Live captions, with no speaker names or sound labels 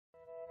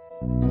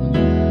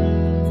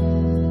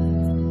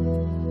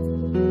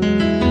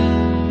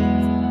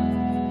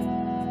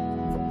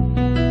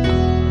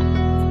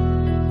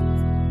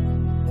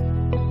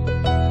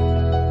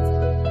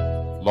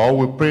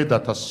Lord, we pray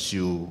that as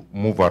you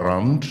move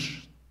around,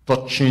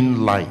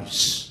 touching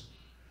lives,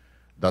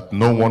 that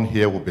no one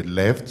here will be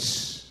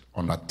left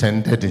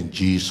unattended in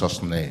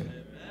Jesus' name. Amen.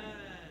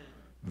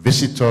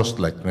 Visit us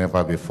like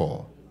never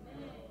before.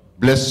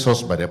 Bless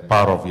us by the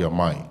power of your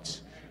might.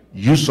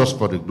 Use us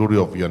for the glory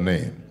of your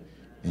name.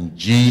 In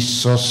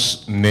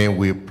Jesus' name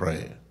we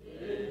pray.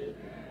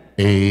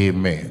 Amen.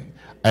 Amen.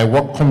 I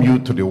welcome you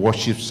to the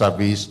worship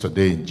service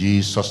today in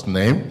Jesus'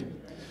 name.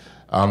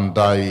 And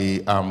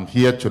I am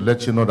here to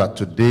let you know that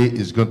today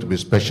is going to be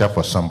special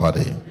for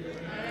somebody.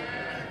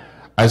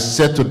 I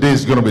said today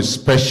is going to be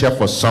special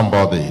for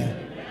somebody.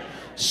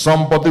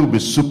 Somebody will be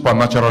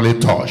supernaturally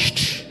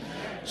touched,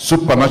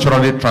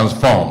 supernaturally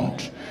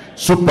transformed,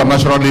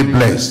 supernaturally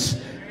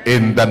blessed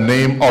in the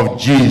name of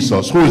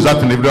Jesus. Who is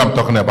that in the video I'm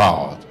talking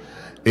about?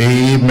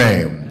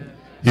 Amen.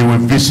 He will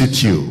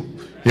visit you.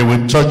 He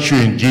will touch you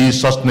in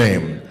Jesus'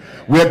 name.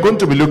 We are going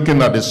to be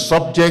looking at the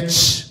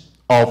subject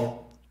of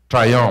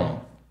triumph.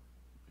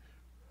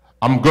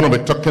 I'm going to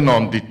be talking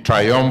on the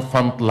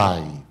triumphant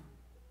life.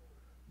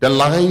 The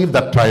life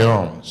that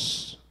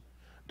triumphs.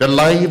 The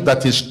life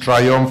that is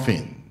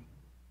triumphing.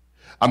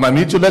 And I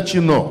need to let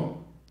you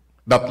know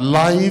that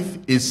life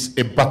is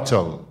a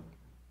battle.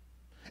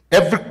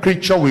 Every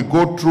creature will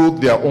go through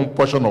their own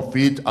portion of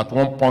it at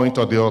one point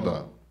or the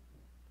other.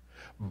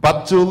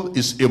 Battle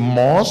is a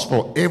must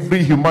for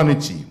every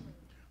humanity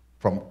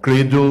from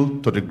cradle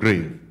to the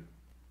grave.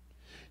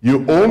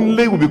 You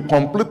only will be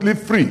completely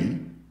free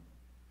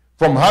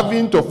from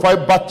having to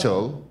fight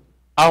battle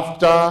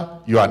after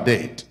you are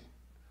dead.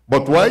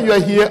 But while you are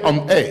here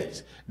on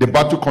earth, the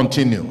battle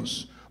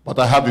continues. But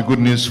I have a good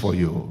news for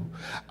you.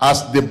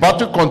 As the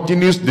battle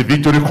continues, the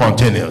victory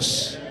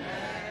continues.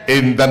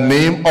 In the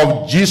name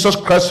of Jesus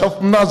Christ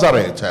of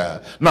Nazareth.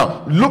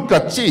 Now, look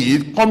at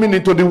it. Coming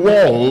into the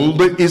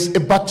world is a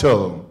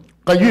battle.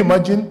 Can you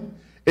imagine?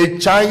 A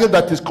child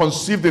that is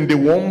conceived in the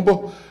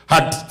womb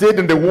had stayed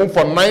in the womb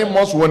for 9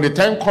 months. When the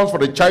time comes for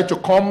the child to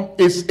come,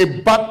 it's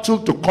a battle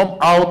to come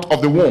out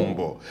of the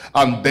womb.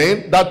 And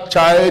then that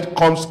child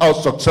comes out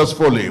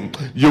successfully.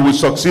 You will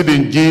succeed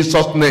in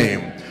Jesus'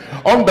 name.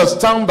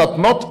 Understand that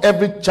not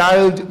every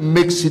child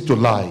makes it to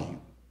life.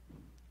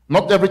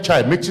 Not every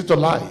child makes it to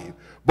life.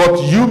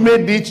 But you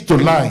made it to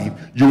life.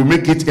 You will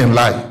make it in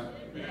life.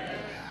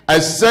 I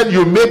said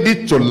you made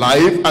it to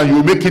life and you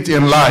will make it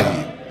in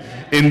life.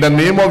 In the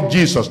name of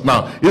Jesus.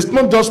 Now, it's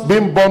not just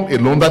being born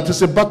alone that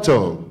is a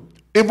battle.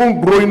 Even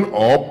growing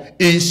up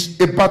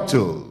is a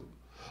battle.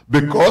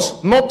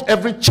 Because not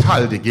every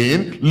child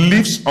again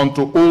lives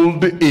unto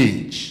old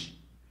age.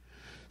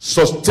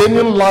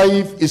 Sustaining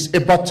life is a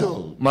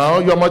battle. Now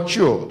you're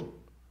matured.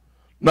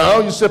 Now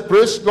you say,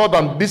 praise God,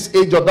 I'm this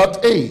age or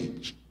that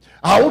age.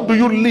 How do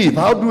you live?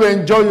 How do you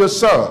enjoy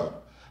yourself?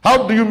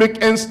 How do you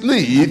make ends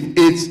meet?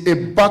 It's a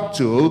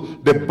battle.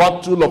 The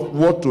battle of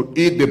what to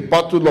eat, the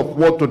battle of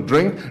what to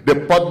drink, the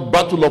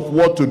battle of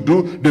what to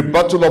do, the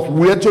battle of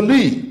where to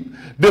live,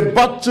 the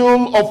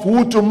battle of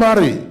who to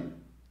marry.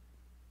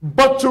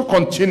 Battle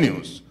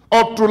continues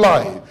all through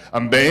life.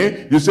 And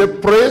then you say,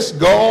 praise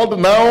God,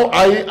 now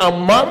I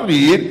am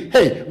married.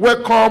 Hey,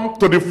 welcome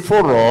to the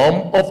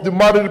forum of the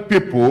married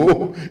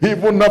people.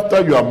 Even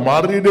after you are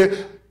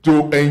married,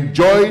 to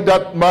enjoy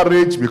that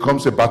marriage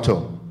becomes a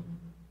battle.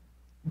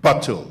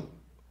 Battle.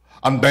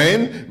 And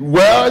then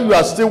while you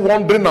are still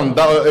wondering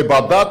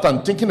about that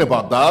and thinking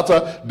about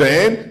that,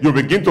 then you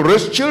begin to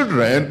raise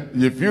children.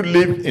 If you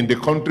live in the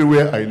country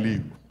where I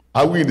live,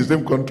 are we in the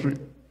same country?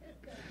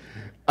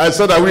 I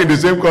said, are we in the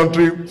same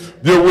country?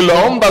 You will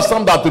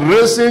understand that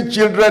raising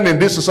children in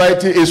this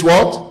society is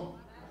what?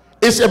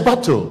 It's a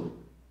battle.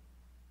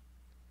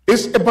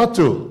 It's a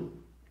battle.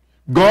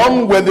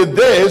 Gone were the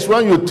days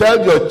when you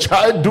tell your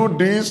child do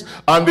this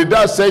and the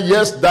dad say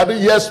yes daddy,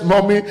 yes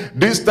mommy.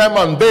 This time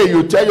and day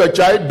you tell your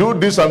child do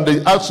this and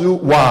they ask you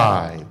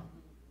why.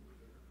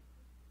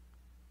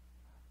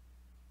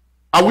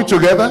 Are we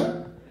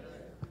together?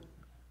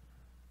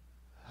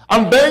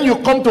 And then you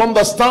come to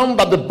understand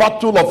that the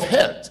battle of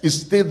health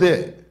is still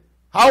there.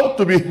 How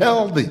to be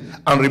healthy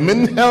and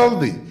remain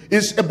healthy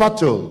is a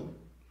battle.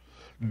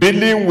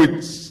 Dealing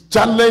with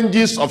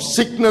challenges of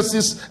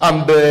sicknesses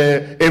and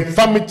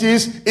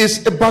infirmities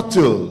is a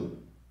battle.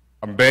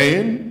 And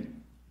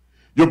then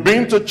you've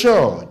been to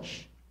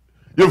church.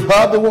 You've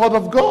heard the word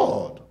of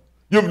God.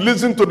 You've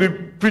listened to the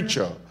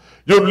preacher.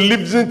 You've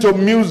listened to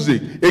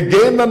music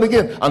again and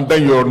again. And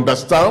then you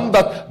understand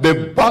that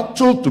the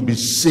battle to be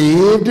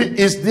saved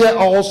is there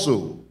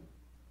also.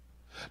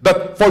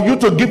 That for you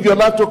to give your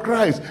life to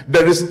Christ,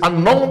 there is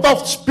another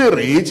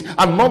spirit,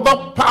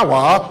 another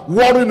power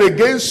warring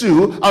against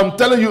you and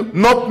telling you,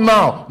 not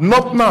now,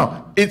 not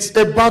now. It's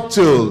a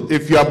battle.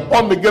 If you are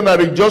born again, I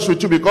rejoice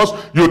with you because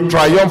you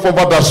triumph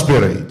over that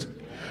spirit.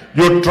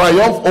 You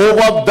triumph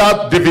over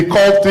that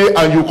difficulty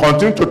and you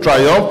continue to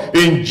triumph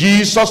in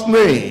Jesus'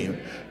 name.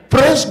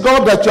 Praise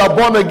God that you are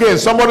born again.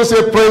 Somebody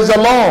say, praise the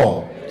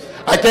Lord.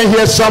 I can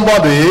hear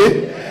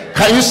somebody.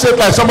 Can you say it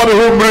like somebody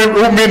who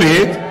mean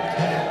it?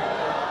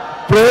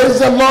 Praise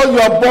the Lord, you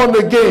are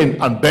born again.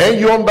 And then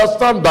you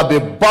understand that the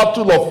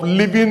battle of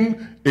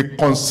living a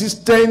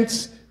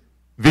consistent,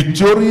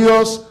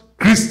 victorious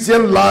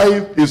Christian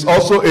life is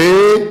also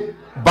a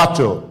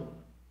battle.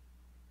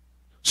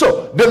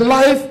 So the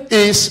life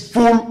is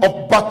full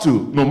of battle,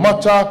 no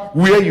matter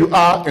where you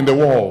are in the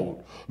world,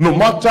 no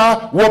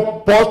matter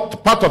what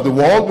part of the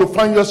world you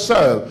find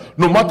yourself,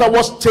 no matter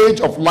what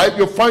stage of life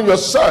you find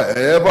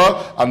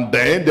yourself. And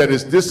then there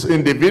is this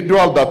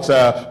individual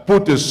that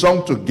put a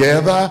song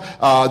together,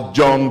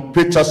 John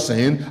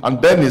Peterson,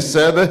 and then he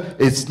said,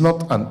 it's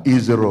not an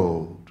easy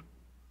road.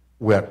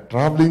 We are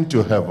traveling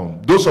to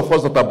heaven. Those of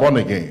us that are born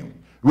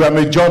again, we are on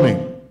a journey.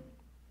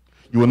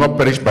 You will not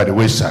perish by the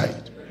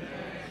wayside.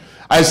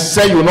 I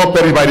say you will not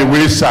perish by the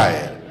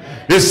wayside.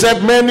 He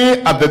said,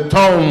 many are the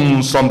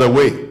thorns on the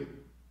way.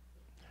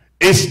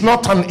 It's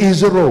not an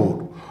easy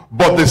road,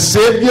 but the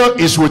Savior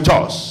is with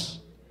us.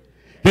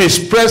 His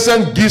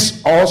presence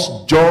gives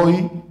us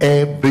joy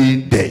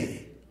every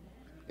day.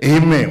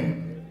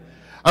 Amen.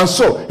 And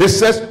so he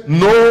says,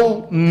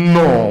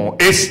 no,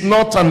 it's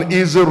not an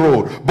easy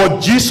road,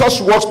 but Jesus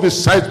walks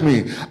beside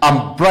me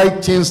and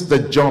brightens the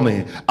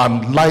journey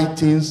and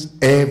lightens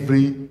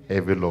every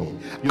heavy load.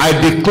 I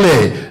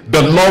declare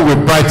the Lord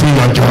will brighten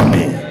your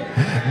journey.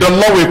 The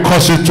Lord will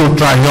cause you to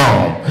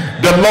triumph.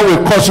 The Lord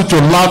will cause you to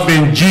laugh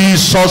in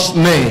Jesus'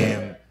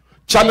 name.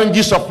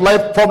 Challenges of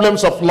life,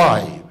 problems of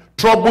life,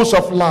 troubles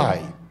of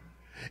life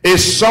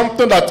is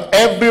something that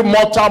every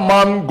mortal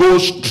man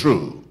goes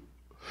through.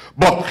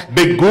 But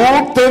the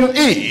good thing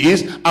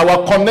is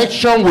our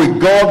connection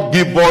with God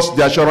gives us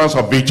the assurance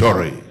of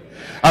victory.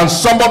 And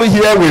somebody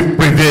here will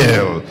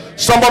prevail.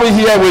 Somebody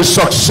here will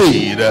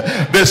succeed.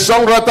 The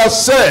songwriter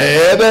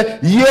said,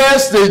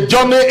 yes, the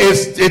journey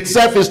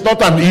itself is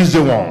not an easy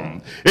one.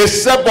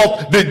 Except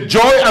that the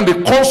joy and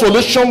the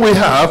consolation we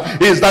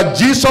have is that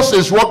Jesus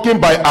is walking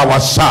by our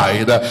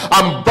side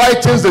and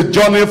brightens the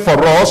journey for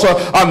us.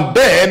 And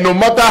then no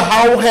matter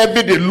how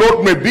heavy the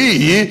load may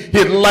be,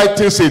 he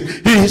lightens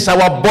it. He is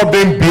our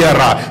burden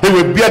bearer. He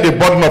will bear the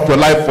burden of your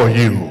life for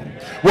you.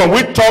 When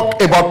we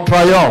talk about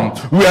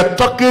triumph, we are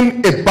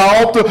talking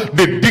about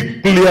the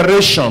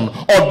declaration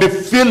or the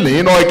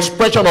feeling or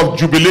expression of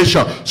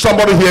jubilation.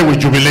 Somebody here will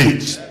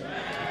jubilate.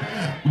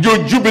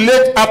 You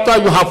jubilate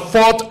after you have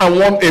fought and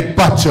won a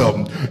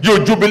battle.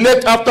 You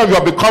jubilate after you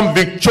have become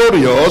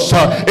victorious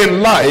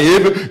in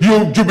life.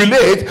 You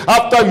jubilate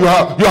after you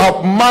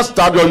have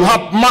mastered or you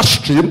have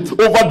mastery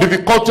over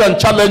difficulty and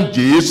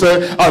challenges.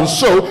 And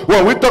so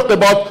when we talk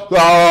about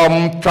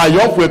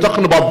triumph, we're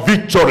talking about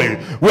victory.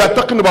 We are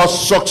talking about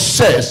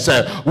success.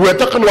 We're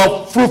talking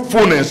about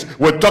fruitfulness.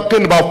 We're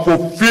talking about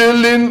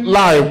fulfilling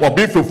life or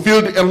being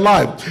fulfilled in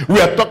life.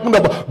 We are talking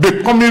about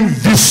becoming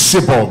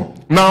visible.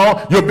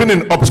 Now, you've been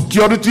in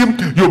obscurity,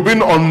 you've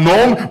been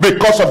unknown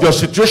because of your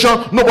situation.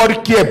 Nobody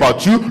cares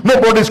about you,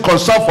 nobody is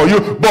concerned for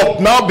you. But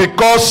now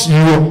because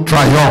you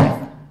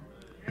triumph,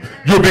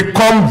 you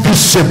become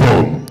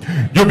visible.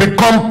 You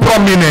become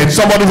prominent.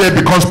 Somebody here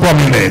becomes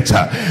prominent.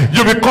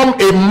 You become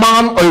a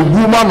man or a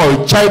woman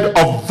or a child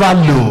of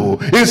value.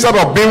 Instead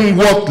of being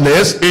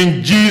worthless,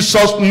 in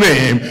Jesus'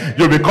 name,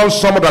 you become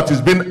someone that is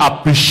being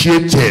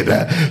appreciated,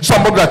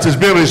 someone that is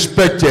being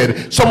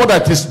respected, someone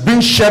that is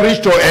being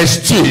cherished or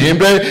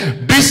esteemed.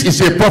 This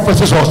is a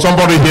prophecy for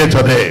somebody here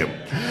today.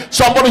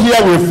 Somebody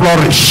here will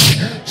flourish.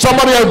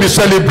 Somebody here will be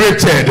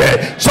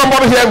celebrated.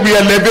 Somebody here will be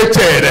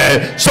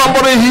elevated.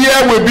 Somebody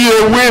here will be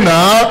a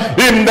winner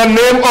in the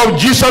name of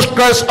Jesus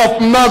Christ of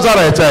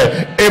Nazareth.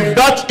 If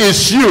that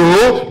is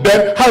you,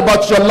 then how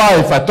about your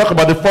life? I talk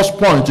about the first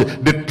point,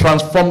 the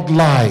transformed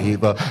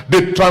life.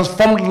 The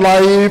transformed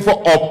life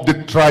of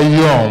the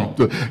triumph.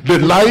 The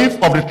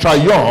life of the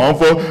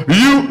triumph.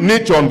 You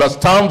need to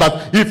understand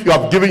that if you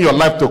have given your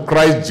life to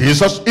Christ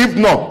Jesus, if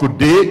not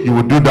today, you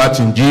will do that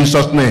in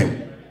Jesus' name.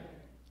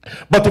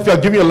 But if you are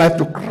giving your life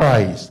to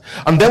Christ,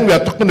 and then we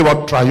are talking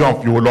about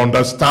triumph, you will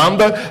understand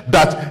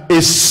that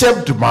a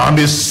saved man,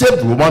 a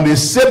saved woman, a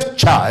saved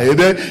child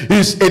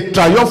is a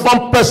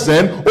triumphant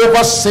person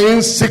over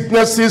sin,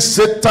 sicknesses,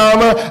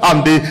 Satan,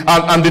 and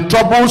the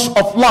troubles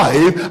of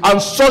life.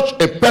 And such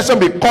a person,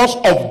 because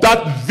of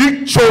that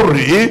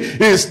victory,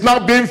 is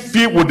now being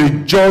filled with the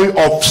joy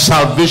of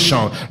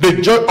salvation.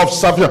 The joy of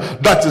salvation.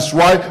 That is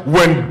why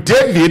when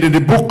David in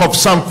the book of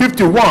Psalm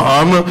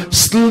 51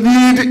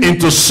 slid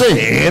into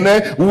sin,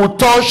 who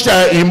touched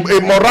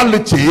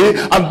immorality,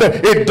 and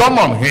then it dawned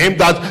on him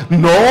that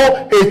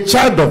no, a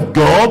child of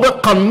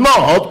God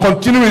cannot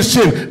continue in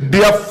sin.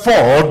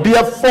 Therefore,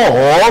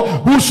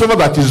 whosoever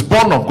that is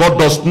born of God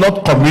does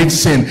not commit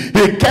sin.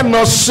 He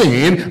cannot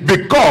sin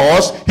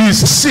because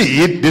his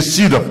seed, the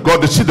seed of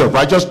God, the seed of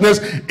righteousness,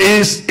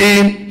 is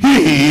in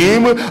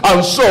him,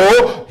 and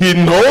so he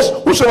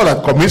knows whosoever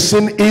that commits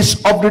sin is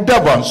of the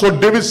devil. And so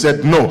David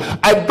said, no,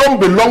 I don't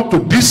belong to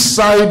this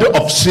side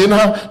of sin.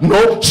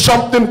 No,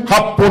 some something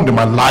happened in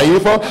my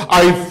life.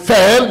 I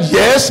fell,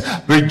 yes.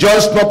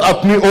 Rejoice not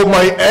at me, O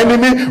my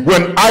enemy.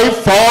 When I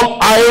fall,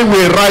 I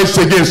will rise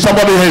again.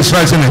 Somebody here is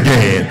rising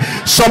again.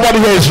 Somebody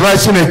here is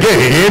rising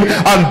again.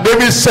 And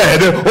David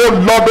said,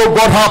 oh Lord, oh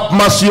God, have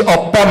mercy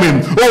upon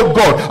me. Oh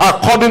God,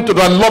 according to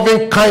thy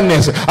loving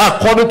kindness,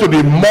 according to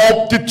the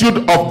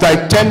multitude of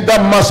thy tender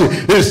mercy.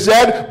 He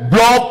said,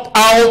 blot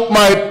out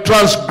my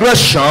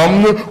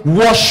transgression,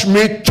 wash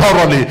me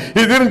thoroughly.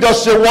 He didn't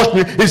just say wash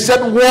me, he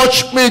said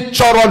wash me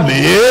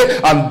thoroughly.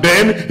 And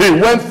then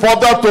he went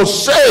further to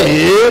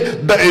say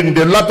that in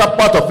the latter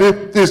part of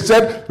it, he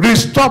said,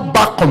 restore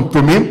back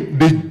unto me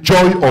the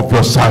joy of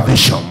your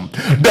salvation.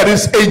 There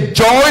is a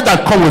joy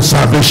that comes with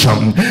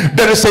salvation.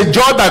 There is a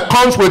joy that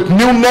comes with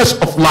newness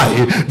of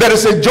life. There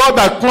is a joy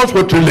that comes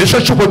with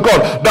relationship with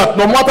God, that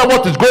no matter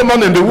what is going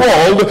on in the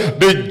world,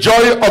 the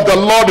joy of the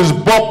Lord is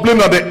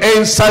bubbling on the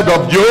inside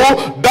of you.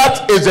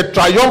 That is a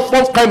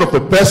triumphant kind of a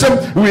person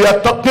we are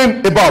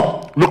talking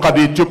about. Look at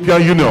the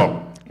Ethiopian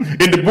Union.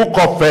 In the book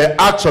of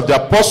Acts of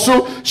the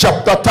Apostle,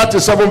 chapter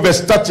 37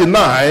 verse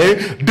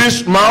 39,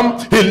 this man,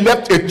 he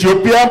left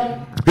Ethiopia.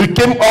 He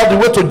came all the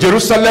way to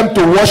Jerusalem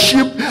to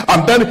worship,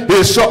 and then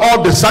he saw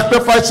all the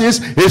sacrifices,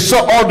 he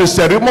saw all the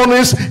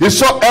ceremonies, he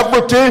saw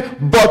everything,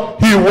 but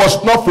he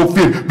was not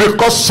fulfilled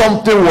because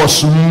something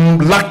was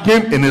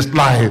lacking in his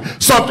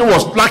life. Something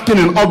was lacking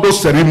in all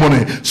those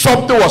ceremonies.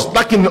 Something was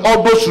lacking in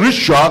all those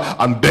rituals,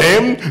 and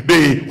then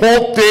the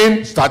whole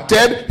thing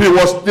started. He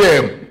was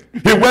there.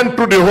 He went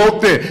through the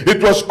whole thing.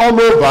 It was all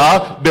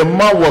over. The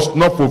man was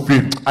not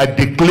fulfilled. I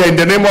declare in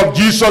the name of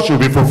Jesus, you'll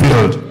be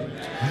fulfilled.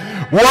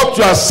 What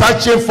you are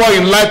searching for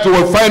in life, you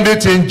will find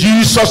it in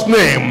Jesus'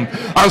 name.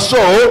 And so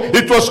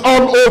it was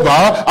all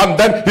over, and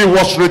then he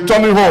was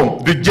returning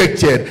home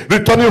dejected,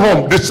 returning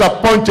home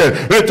disappointed,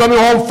 returning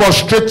home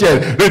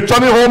frustrated,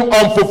 returning home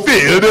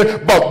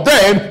unfulfilled. But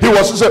then he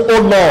was saying,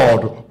 oh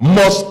Lord,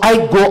 must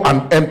I go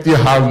an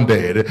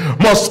empty-handed?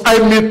 Must I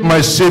meet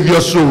my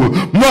Savior soul?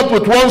 Not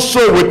with one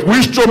soul with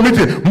which to meet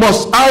him.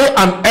 Must I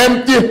an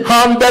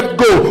empty-handed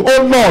go?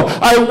 Oh Lord,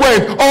 I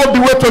went all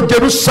the way to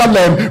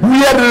Jerusalem,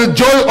 where the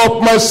joy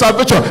of my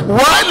salvation.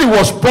 While he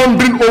was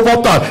pondering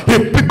over that,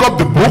 he picked up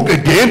the book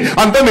again,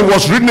 and then he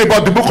was reading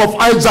about the book of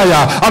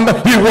Isaiah, and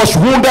he was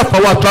wounded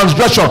for our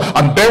transgression.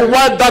 And then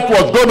while that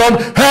was going on,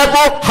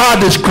 heaven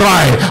heard his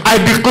cry. I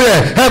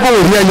declare, heaven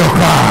will hear your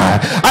cry.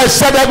 I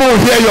said, heaven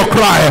will hear your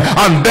cry.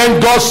 And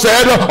then God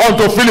said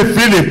unto Philip,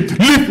 Philip,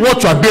 leave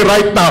what you are doing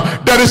right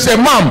now. There is a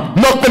man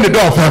knocking the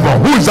door of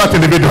heaven. Who is that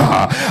individual?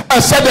 I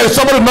said, there is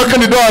somebody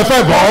knocking the door of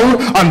heaven.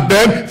 And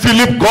then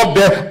Philip got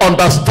there,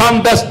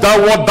 understandest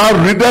thou what thou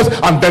readest?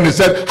 And then he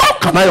said, how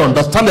can I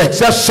understand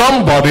except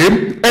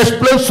somebody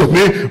explains to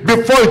me?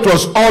 Before it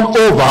was all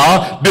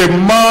over, the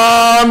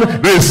man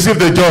received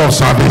the joy of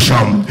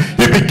salvation.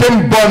 He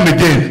became born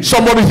again.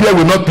 Somebody here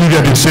will not live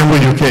here the same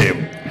way you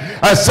came.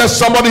 I said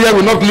somebody here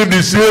will not live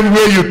the same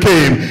way you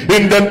came.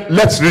 And then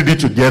let's read it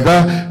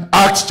together.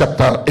 Acts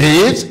chapter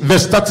 8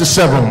 verse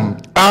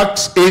 37.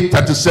 Acts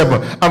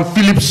 8:37. And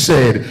Philip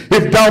said,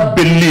 if thou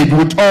believe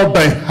with all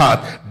thy heart,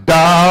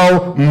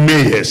 thou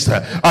mayest.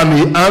 And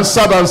he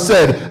answered and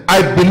said,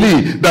 I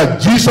believe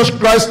that Jesus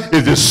Christ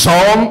is the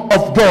Son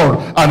of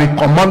God. And he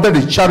commanded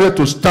the chariot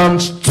to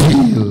stand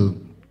still.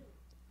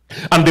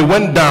 And they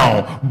went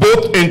down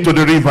both into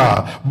the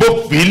river,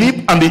 both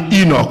Philip and the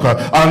Enoch,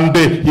 and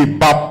he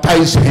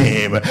baptized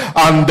him.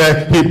 And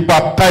he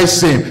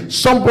baptized him.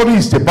 Somebody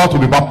is about to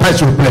be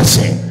baptized with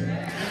blessing.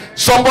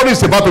 Somebody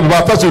is about to be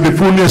baptized with the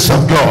fullness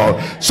of God.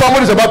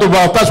 Somebody is about to be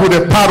baptized with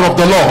the power of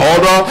the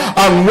Lord.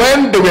 And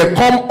when they were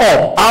come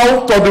up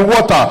out of the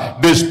water,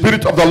 the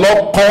Spirit of the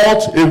Lord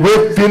called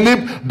away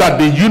Philip, that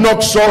the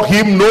eunuch saw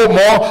him no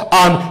more,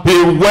 and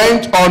he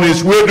went on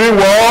his way doing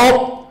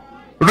what?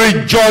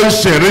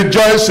 Rejoicing.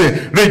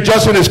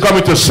 Rejoicing is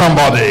coming to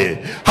somebody.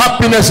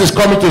 Happiness is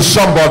coming to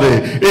somebody.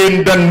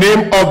 In the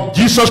name of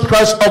Jesus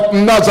Christ of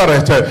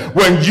Nazareth,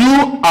 when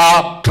you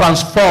are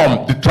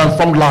transformed, the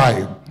transformed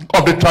life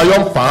of the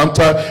triumphant,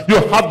 you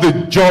have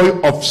the joy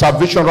of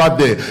salvation right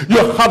there. You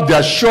have the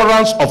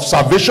assurance of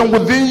salvation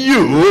within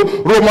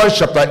you. Romans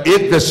chapter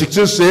 8 verse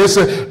 16 says,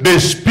 the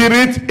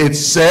Spirit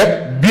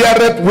itself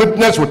beareth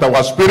witness with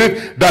our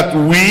spirit that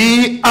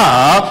we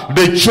are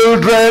the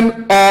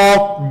children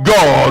of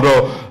God.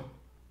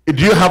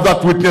 Do you have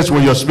that witness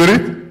with your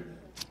spirit?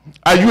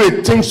 Are you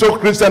a think-so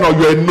Christian or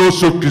you are a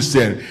no-so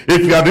Christian?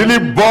 If you are really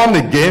born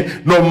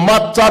again, no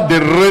matter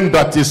the rain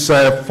that is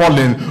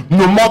falling,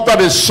 no matter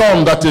the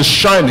sun that is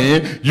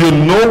shining, you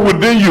know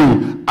within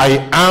you,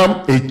 I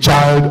am a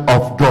child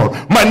of God.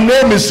 My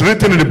name is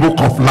written in the book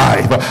of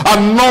life,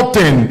 and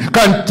nothing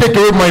can take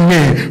away my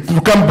name,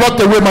 can blot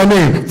away my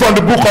name from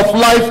the book of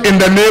life in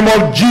the name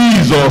of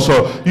Jesus.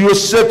 So you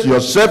say to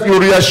yourself, you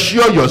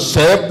reassure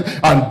yourself,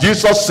 and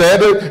Jesus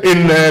said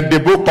in the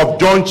book of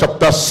John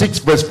chapter 6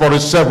 verse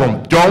 47,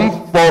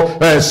 John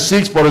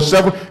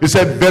 6:47, he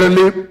said,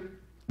 verily,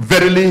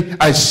 verily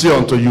I say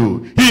unto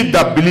you, he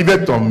that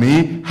believeth on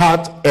me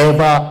hath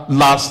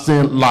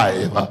everlasting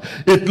life.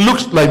 It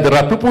looks like there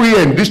are people here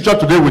in this church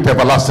today with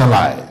everlasting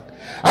life.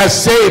 I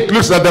say it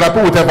looks like there are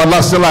people with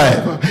everlasting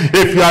life.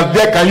 If you are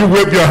there, can you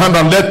wave your hand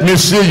and let me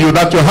see you,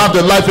 that you have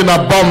the life in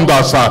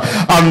abundance,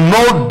 and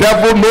no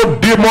devil, no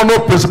demon, no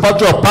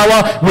principality or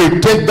power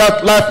will take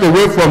that life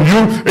away from you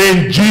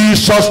in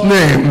Jesus'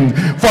 name.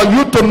 For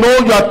you to know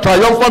you are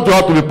triumphant, you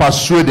have to be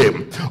persuaded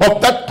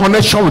of that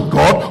connection with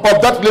God,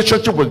 of that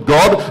relationship with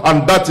God.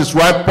 And that is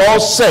why Paul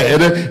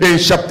said in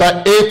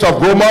chapter 8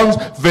 of Romans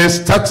verse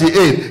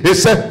 38, he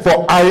said,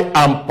 for I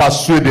am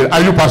persuaded.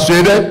 Are you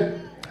persuaded?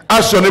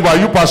 Ask your neighbor, are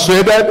you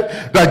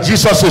persuaded that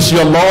Jesus is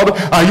your Lord?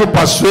 Are you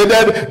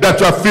persuaded that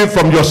you are free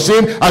from your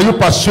sin? Are you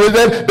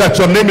persuaded that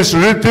your name is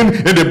written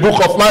in the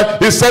book of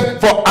life? He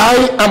said, for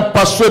I am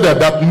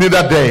persuaded that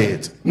neither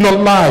death, nor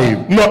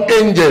life, nor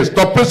angels,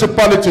 nor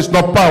principalities,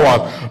 nor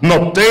powers,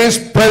 nor things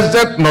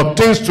present, nor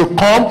things to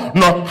come,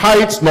 nor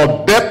heights,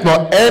 nor depth,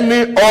 nor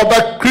any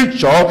other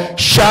creature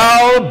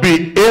shall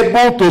be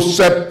able to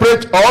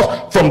separate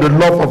us from the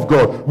love of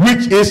God,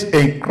 which is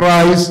in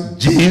Christ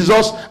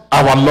Jesus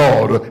our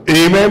Lord.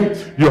 Amen.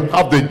 You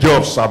have the joy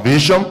of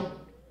salvation.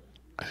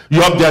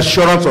 You have the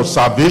assurance of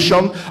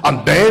salvation.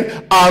 And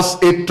then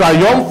as a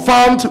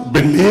triumphant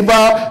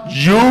believer,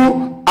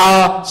 you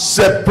are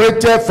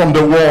separated from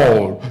the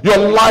world. Your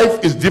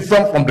life is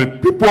different from the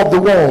people of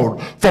the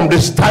world, from the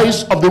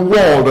styles of the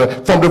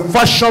world, from the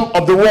fashion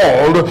of the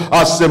world.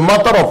 As a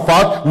matter of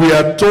fact, we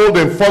are told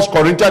in 1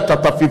 Corinthians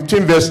chapter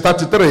 15 verse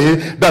 33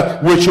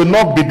 that we should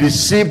not be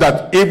deceived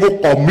that evil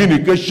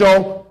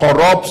communication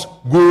corrupts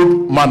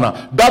good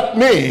manner. That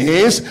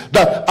means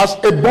that as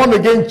a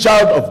born-again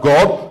child of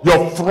God,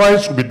 your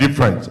friends will be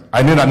different.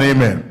 I need an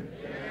amen.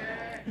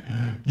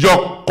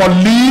 Your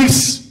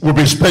colleagues will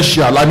be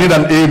special. I need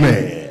an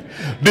amen.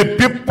 The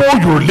people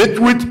you relate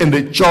with in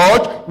the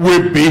church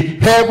will be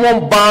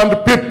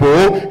heaven-bound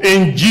people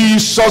in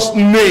Jesus'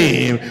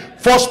 name.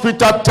 1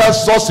 Peter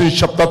tells us in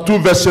chapter 2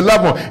 verse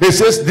 11, it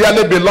says,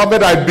 dearly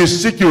beloved, I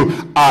beseech you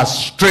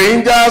as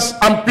strangers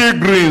and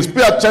pilgrims.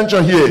 Pay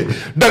attention here.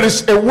 There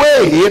is a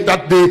way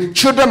that the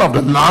children of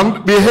the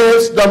land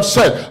behaves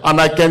themselves, and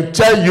I can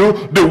tell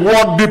you the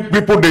worldly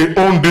people, they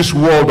own this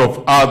world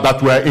of that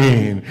we're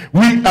in.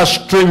 We are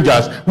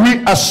strangers,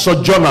 we are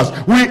sojourners,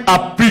 we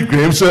are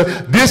pilgrims.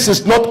 This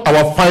is not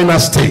our final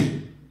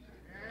stay.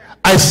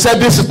 I said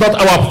this is not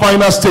our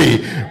final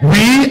stay.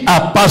 We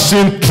are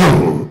passing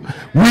through.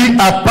 We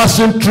are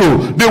passing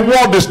through. The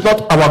world is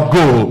not our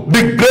goal.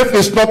 The grave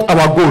is not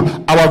our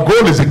goal. Our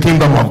goal is the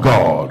kingdom of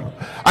God.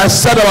 I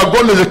said our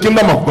goal is the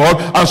kingdom of God.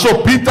 And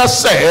so Peter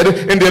said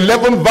in the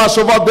 11th verse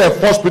over there,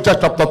 1 Peter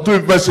chapter 2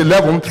 verse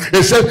 11,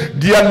 it says,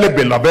 dearly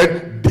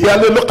beloved,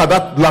 dearly, look at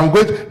that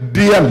language,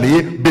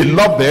 dearly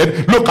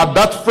beloved, look at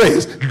that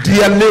phrase,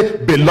 dearly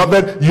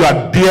beloved, you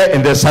are dear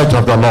in the sight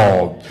of the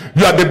Lord.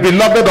 You are the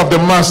beloved of the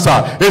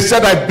master. He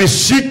said, I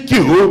beseech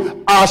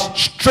you as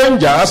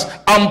strangers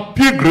and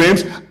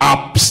pilgrims,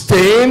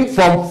 abstain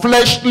from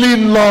fleshly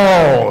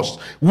laws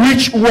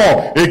which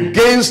war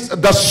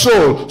against the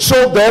soul.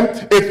 So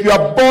then, if you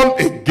are born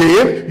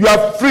again, you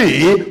are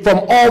free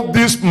from all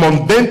these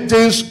mundane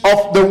things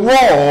of the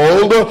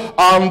world,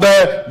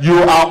 and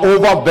you are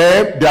over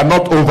them, they are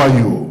not over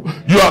you.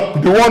 You are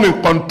the one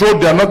in control,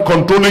 they are not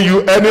controlling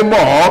you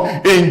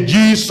anymore, in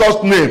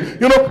Jesus' name.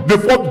 You know,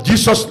 before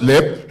Jesus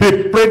left,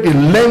 he prayed a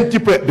lengthy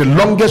prayer, the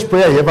longest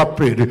prayer he ever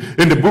prayed,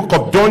 in the book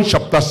of John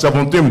chapter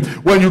 17.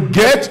 When you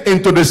get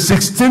into the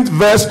 16th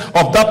verse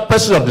of that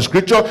passage of the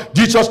scripture,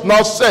 Jesus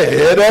now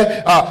said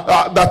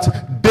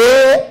that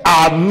they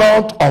are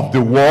not of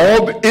the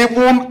world,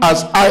 even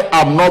as I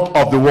am not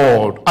of the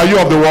world. Are you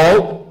of the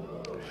world?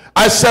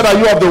 I said, are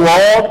you of the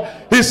world?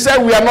 He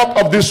said, we are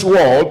not of this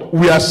world.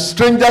 We are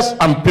strangers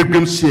and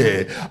pilgrims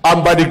here.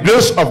 And by the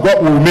grace of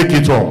God, we will make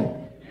it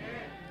home.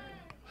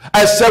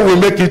 I said,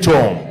 we'll make it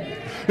home.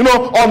 You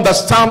know,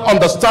 understand,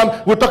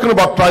 we're talking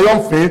about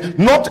triumphing.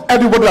 Not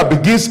everybody that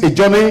begins a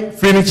journey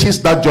finishes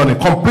that journey,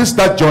 completes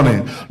that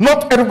journey.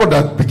 Not everybody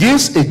that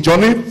begins a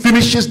journey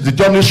finishes the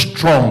journey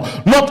strong.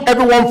 Not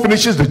everyone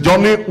finishes the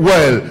journey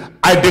well.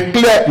 I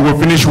declare you will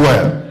finish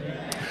well.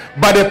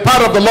 By the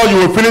power of the Lord, you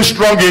will finish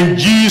strong in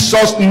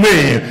Jesus'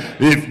 name.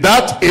 If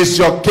that is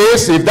your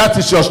case, if that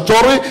is your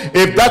story,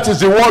 if that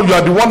is the one, you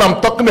are the one I'm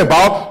talking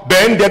about,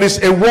 then there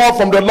is a word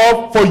from the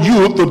Lord for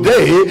you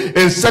today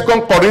in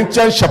 2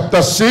 Corinthians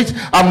chapter 6.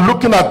 I'm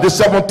looking at the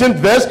 17th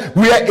verse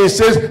where it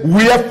says,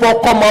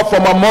 wherefore come out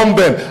from among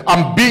them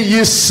and be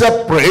ye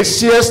separate,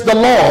 says the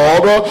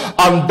Lord,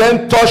 and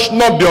then touch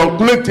not the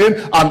unclean thing,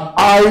 and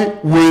I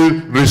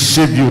will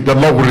receive you. The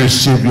Lord will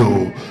receive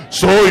you.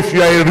 So if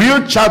you are a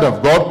real child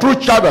of God, true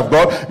child of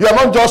God, you are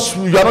not just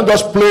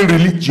playing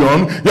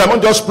religion, you are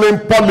not just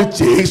playing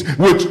politics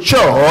with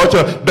church,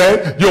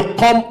 then you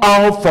come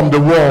out from the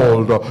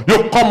world,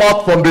 you come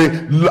out from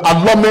the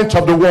allurement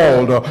of the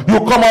world, you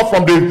come out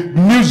from the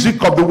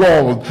music of the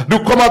world, you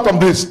come out from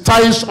the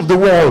styles of the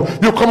world,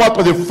 you come out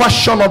of the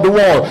fashion of the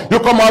world, you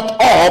come out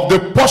of the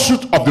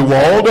pursuit of the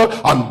world.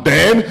 And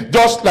then,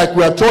 just like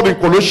we are told in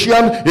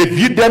Colossians, if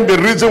ye then be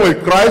risen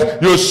with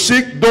Christ, you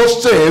seek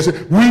those things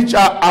which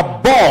are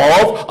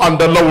above, and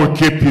the Lord will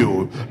keep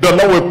you. The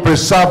Lord will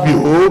preserve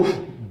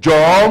you.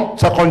 John,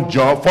 2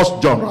 John,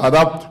 1 John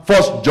rather,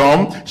 1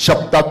 John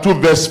chapter 2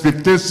 verse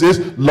 15 says,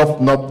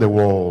 love not the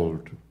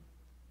world.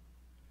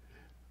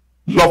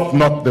 Love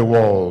not the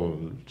world.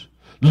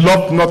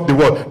 Love not the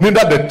world,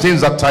 neither the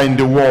things that are in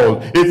the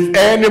world. If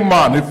any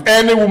man, if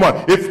any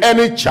woman, if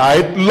any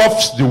child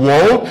loves the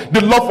world, the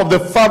love of the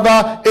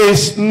Father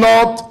is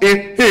not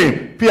in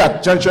him. Pay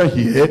attention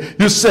here.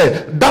 You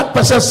say, that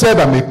person said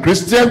I'm a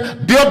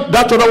Christian,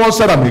 that other one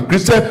said I'm a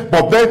Christian,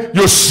 but then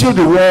you see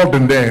the world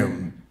in them.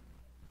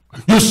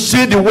 You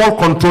see the world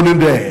controlling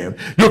them.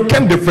 You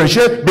can't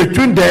differentiate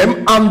between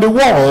them and the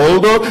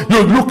world.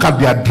 You look at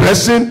their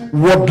dressing,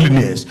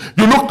 worldliness.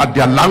 You look at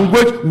their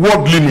language,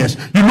 worldliness.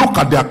 You look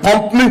at their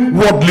company,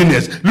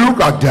 worldliness. You look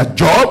at their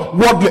job,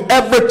 worldly.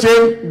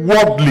 Everything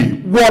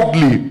worldly,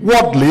 worldly,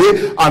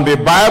 worldly. And the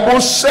Bible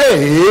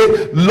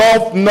says,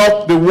 love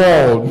not the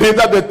world,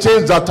 neither the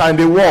things that are in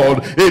the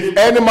world. If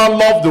any man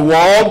love the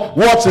world,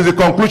 what is the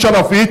conclusion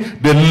of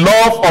it? The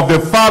love of the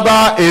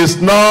Father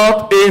is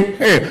not in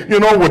him. You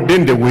know,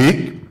 within the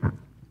week,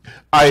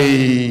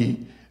 I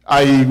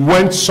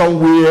went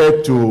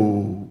somewhere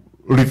to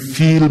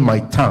refill my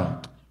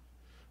tank.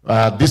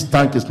 This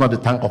tank is not the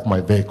tank of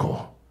my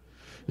vehicle.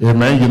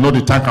 Amen. You know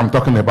the tank I'm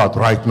talking about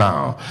right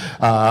now.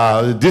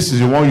 This is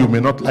the one you may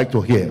not like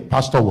to hear.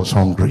 Pastor was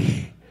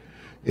hungry.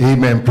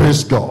 Amen.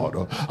 Praise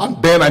God.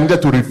 And then I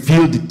needed to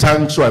refill the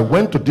tank, so I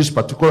went to this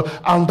particular,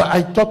 and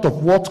I thought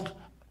of what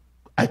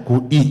I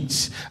could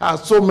eat.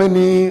 So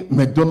many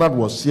McDonald's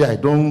was here. I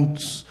don't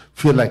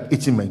feel like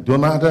eating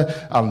McDonald's,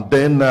 and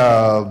then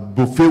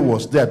buffet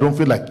was there. I don't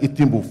feel like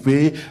eating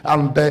buffet,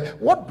 and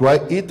what do I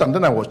eat? And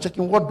then I was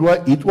checking, what do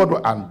I eat?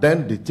 And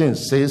then the thing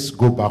says,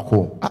 go back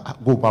home.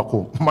 Go back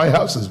home. My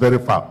house is very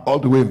far, all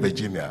the way in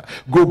Virginia.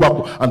 Go back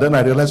home. And then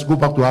I realized, go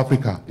back to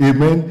Africa.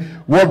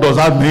 Amen. What does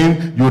that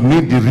mean? You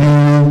need the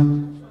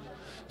real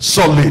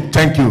solid.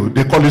 Thank you.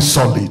 They call it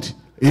solid.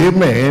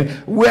 Amen.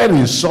 Where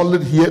is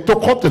solid here? To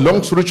cut a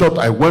long story short,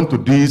 I went to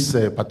this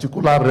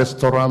particular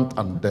restaurant,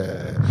 and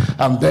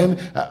then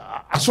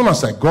as soon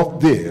as I got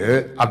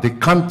there, at the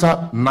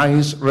counter,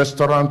 nice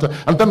restaurant,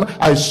 and then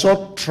I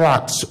saw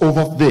tracts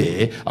over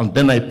there, and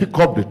then I pick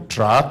up the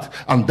tract,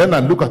 and then I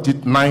look at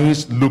it,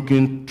 nice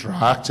looking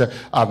tract,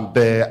 and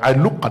I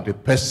look at the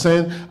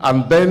person,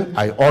 and then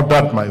I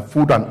ordered my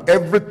food and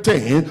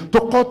everything. To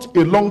cut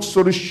a long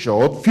story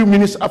short, few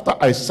minutes after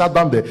I sat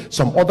down there,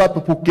 some other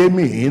people came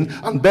in,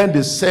 and then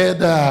they said,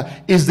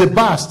 is the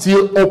bar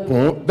still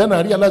open? Then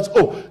I realized,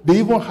 oh, they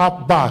even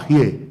have bar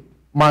here.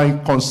 My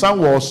concern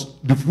was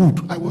the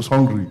food. I was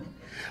hungry.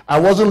 I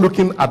wasn't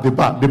looking at the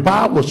bar. The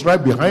bar was right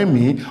behind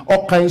me.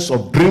 All kinds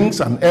of drinks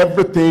and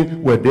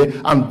everything were there.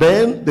 And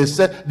then they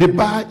said the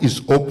bar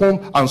is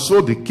open. And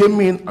so they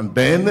came in, and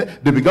then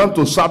they began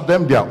to serve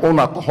them their own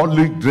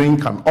alcoholic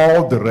drink and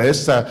all the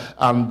rest.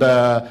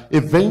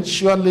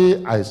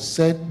 Eventually I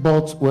said,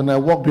 but when I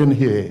walked in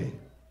here,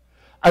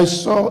 I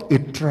saw a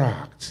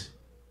tract.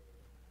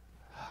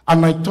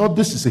 And I thought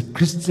this is a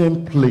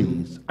Christian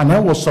place. And I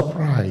was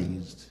surprised.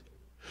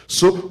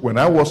 So when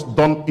I was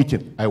done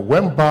eating, I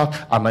went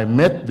back and I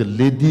met the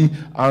lady,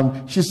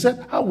 and she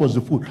said, how was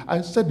the food? I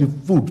said, the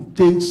food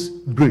tastes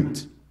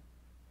great.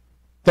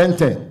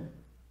 10-10.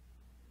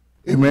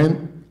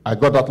 Amen. I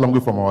got that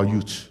language from our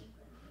youth.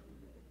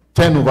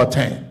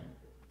 10/10.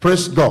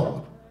 Praise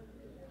God.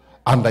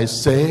 And I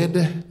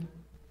said,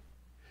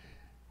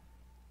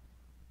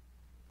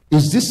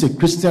 is this a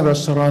Christian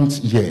restaurant?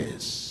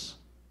 Yes.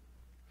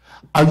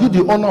 Are you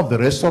the owner of the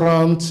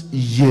restaurant?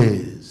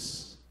 Yes.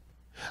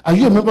 Are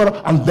you a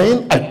member? And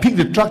then I picked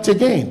the tract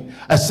again.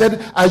 I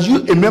said, are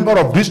you a member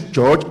of this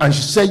church? And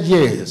she said,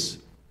 yes.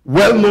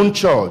 Well-known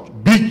church,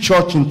 big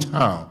church in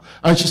town.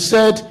 And she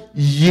said,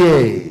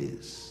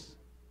 yes.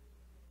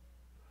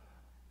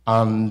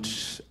 And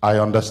I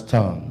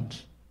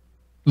understand.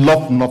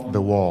 Love not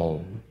the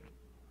world,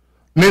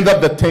 neither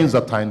the things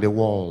that are in the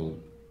world.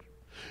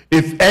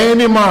 If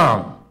any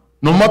man,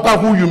 no matter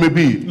who you may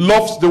be,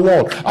 loves the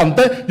world, and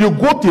then you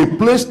go to a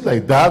place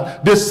like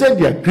that, they say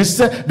they are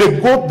Christian,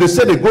 they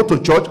say they go to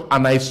church,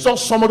 and I saw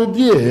somebody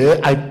there.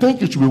 I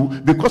think it should be,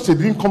 because they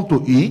didn't come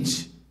to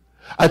eat,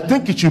 I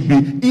think it should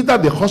be either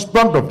the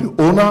husband of the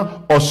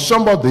owner or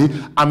somebody,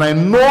 and I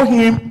know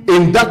him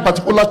in that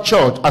particular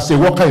church as a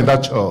worker in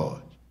that church.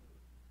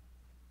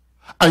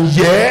 And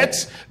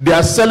yet they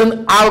are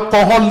selling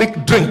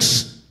alcoholic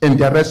drinks in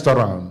their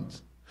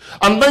restaurant.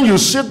 And then you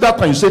sit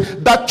that and you say,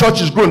 that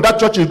church is growing, that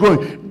church is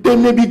growing. They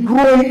may be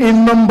growing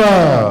in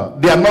number.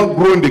 They are not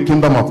growing the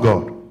kingdom of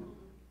God.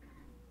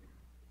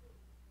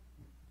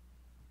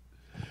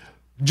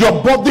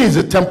 Your body is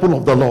the temple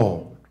of the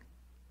Lord.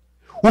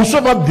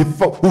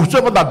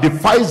 Whosoever that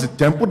defies the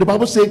temple, the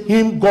Bible says,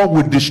 him God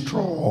will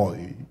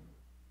destroy.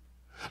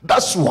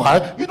 That's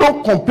why you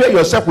don't compare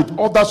yourself with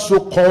other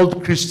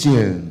so-called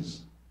Christians.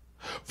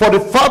 For the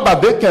fact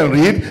that they can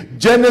read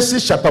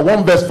Genesis chapter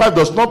 1 verse 5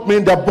 does not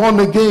mean they're born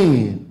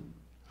again.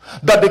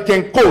 That they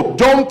can quote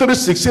John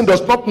 3:16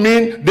 does not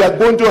mean they are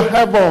going to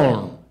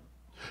heaven.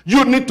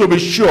 You need to be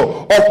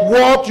sure of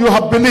what you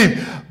have believed.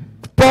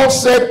 Paul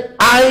said,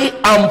 I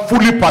am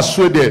fully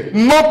persuaded.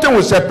 Nothing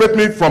will separate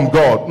me from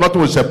God.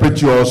 Nothing will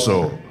separate you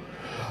also.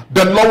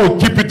 The Lord will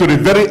keep you to the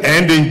very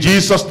end in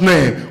Jesus'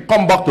 name.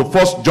 Come back to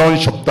 1 John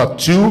chapter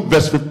 2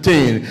 verse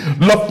 15.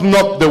 Love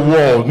not the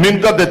world,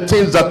 neither the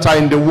things that are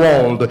in the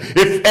world.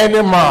 If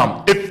any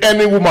man, if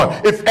any woman,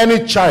 if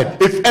any child,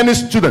 if any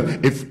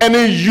student, if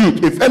any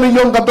youth, if any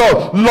young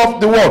adult love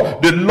the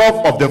world, the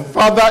love of the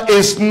Father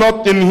is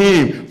not in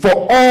him. For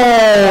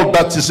all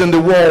that is in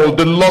the world,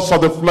 the lust of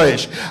the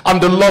flesh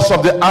and the lust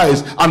of the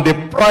eyes and the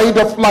pride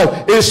of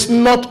life is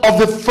not of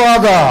the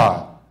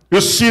Father. You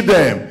see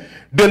them.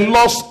 They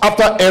lust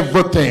after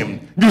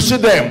everything. You see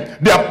them,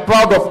 they are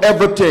proud of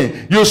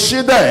everything. You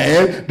see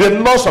them,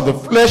 the lust of the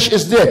flesh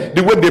is there.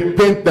 The way they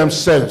paint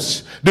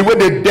themselves, the way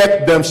they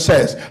deck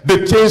themselves,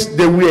 the things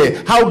they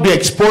wear, how they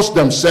expose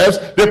themselves,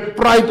 the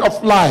pride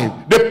of life,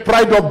 the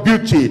pride of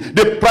beauty,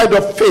 the pride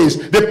of face,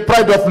 the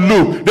pride of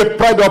look, the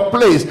pride of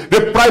place,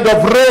 the pride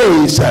of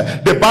race.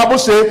 The Bible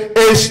says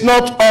it's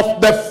not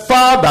of the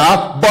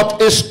Father,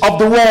 but is of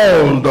the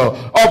world,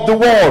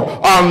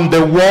 and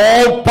the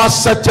world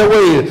passeth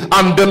away,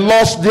 and the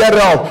lust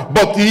thereof.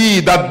 But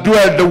he that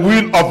doeth the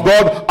will of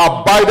God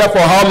abideth for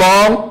how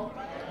long?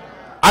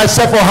 I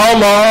said, for how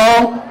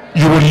long?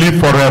 You will live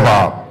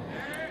forever.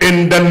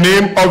 In the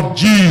name of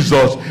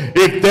Jesus.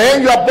 If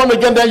then you are born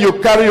again, then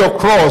you carry your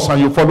cross and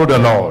you follow the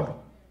Lord.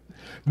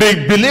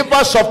 The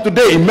believers of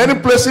today, in many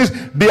places,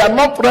 they are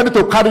not ready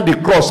to carry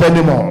the cross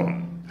anymore.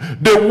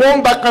 They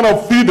want that kind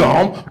of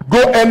freedom.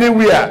 Go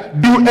anywhere,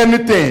 do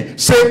anything,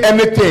 say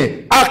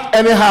anything, act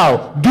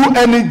anyhow, do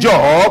any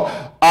job.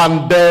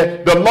 And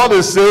the Lord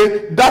is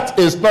saying, that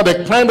is not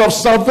the kind of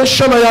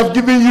salvation I have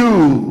given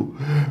you.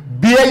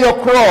 Bear your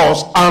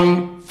cross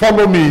and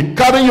follow me.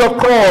 Carry your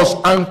cross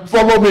and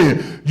follow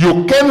me.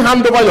 You can't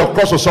hand over your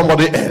cross to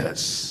somebody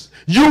else.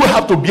 You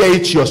have to bear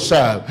it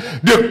yourself.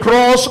 The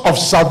cross of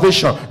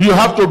salvation, you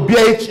have to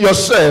bear it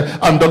yourself,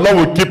 and the Lord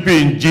will keep you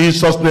in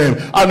Jesus' name.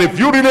 And if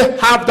you really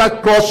have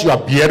that cross you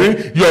are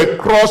bearing, you're a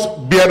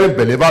cross-bearing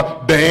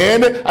believer,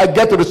 then I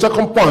get to the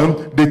second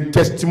point, the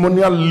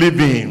testimonial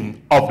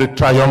living of the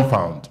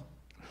triumphant.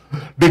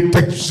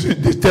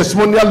 The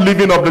testimonial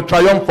living of the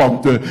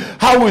triumphant.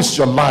 How is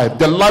your life?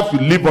 The life you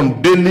live on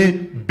daily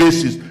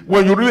basis.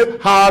 When you really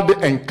had the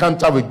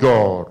encounter with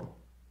God,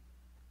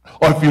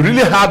 or if you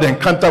really had an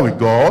encounter with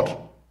God,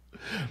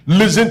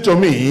 listen to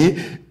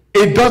me,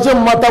 it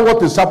doesn't matter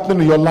what is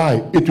happening in your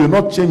life. It will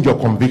not change your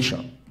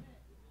conviction.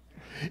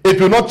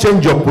 It will not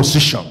change your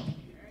position.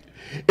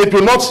 It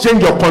will not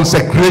change your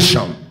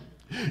consecration.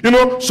 You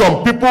know,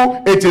 some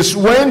people, it is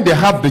when they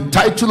have the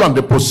title and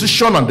the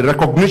position and the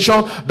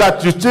recognition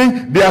that you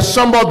think they are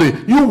somebody.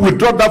 You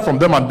withdraw that from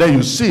them, and then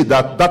you see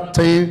that that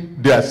thing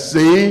they are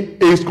saying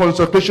is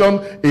consecration,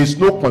 is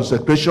no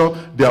consecration.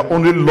 They are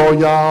only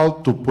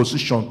loyal to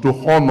position, to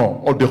honor,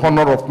 or the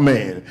honor of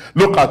men.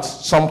 Look at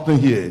something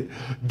here.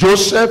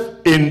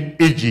 Joseph in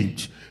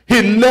Egypt, he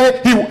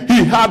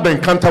had the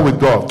encounter with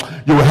God.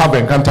 You will have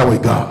an encounter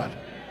with God.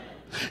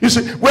 You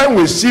see, when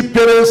we see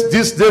parents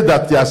these days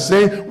that they are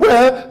saying,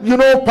 well, you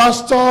know,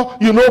 pastor,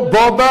 you know,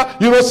 brother,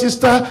 you know,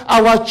 sister,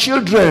 our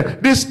children,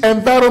 this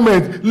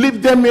environment,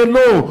 leave them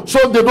alone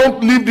so they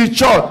don't leave the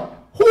church.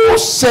 Who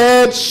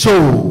said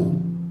so?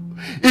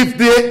 If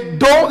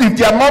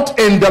they are not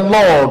in the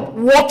Lord,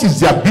 what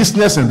is their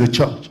business in the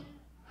church?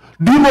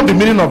 Do you know the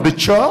meaning of the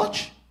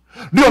church?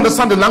 Do you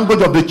understand the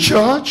language of the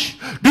church?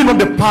 Do you know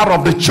the power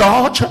of the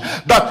church?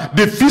 That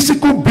the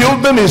physical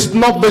building is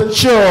not the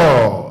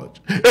church.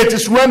 It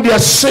is when they are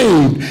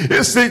saved.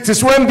 It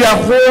is when they are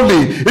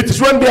holy. It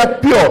is when they are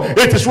pure.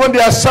 It is when they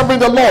are serving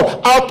the Lord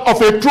out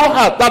of a true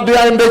heart that they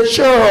are in the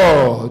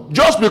church.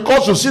 Just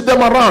because you see them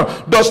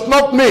around does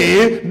not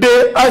mean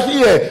they are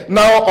here.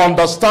 Now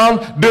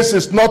understand, this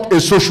is not a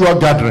social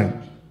gathering.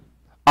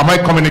 Am I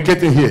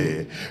communicating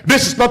here?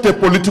 This is not a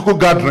political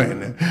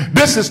gathering.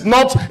 This is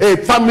not a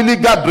family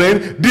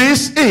gathering.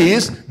 This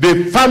is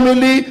the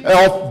family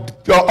of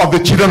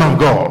the children of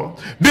God.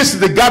 This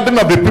is the gathering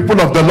of the people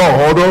of the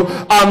Lord,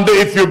 and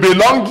if you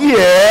belong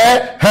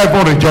here,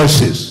 heaven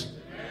rejoices.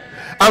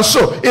 And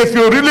so, if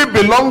you really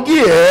belong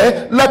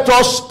here, let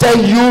us tell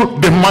you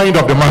the mind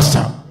of the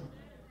master.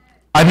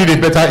 I need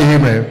a better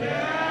amen.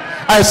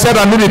 I said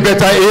I need a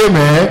better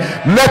amen.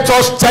 Let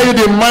us tell you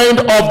the mind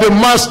of the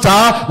master.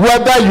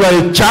 Whether you are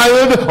a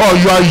child or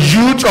you are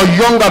youth or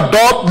young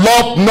adult,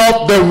 love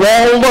not the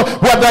world.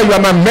 Whether you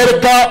are in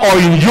America or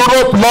in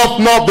Europe,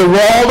 love not the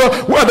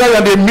world. Whether you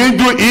are in the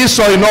Middle East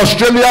or in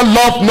Australia,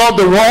 love not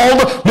the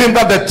world.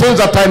 Neither the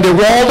things that are in the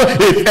world.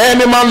 If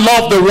any man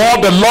love the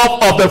world, the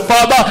love of the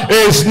Father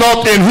is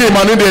not in him.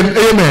 I need an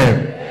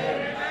amen.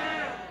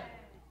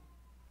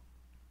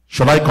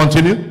 Shall I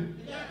continue?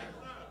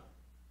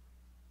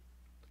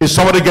 Is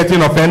somebody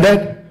getting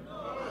offended?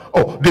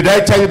 Oh, did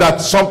I tell you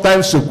that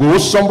sometimes ago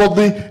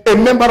somebody, a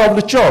member of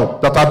the church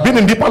that had been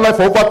in deeper life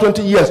for over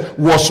 20 years,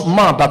 was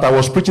mad that I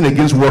was preaching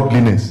against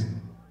worldliness?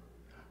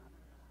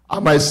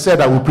 And I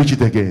said I will preach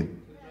it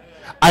again.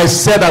 I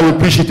said I will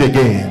preach it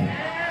again.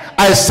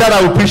 I said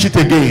I will preach it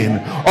again.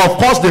 Of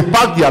course, they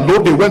packed their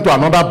load, they went to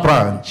another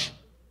branch.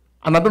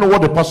 And I don't know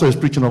what the pastor is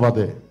preaching over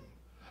there.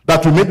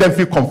 That will make them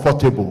feel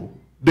comfortable.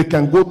 They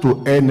can go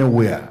to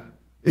anywhere.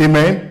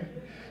 Amen.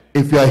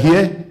 If you are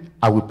here,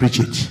 I will preach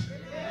it.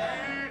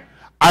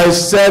 I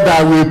said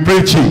I will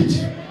preach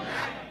it.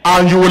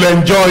 And you will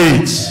enjoy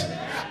it.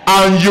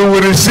 And you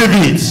will receive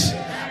it.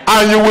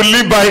 And you will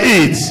live by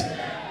it.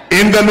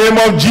 In the name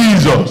of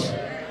Jesus.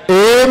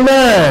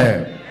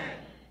 Amen.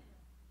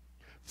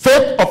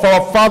 Faith of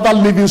our Father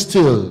living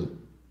still.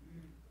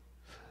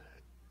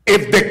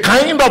 If the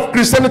kind of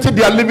Christianity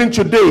they are living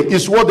today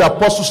is what the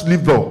apostles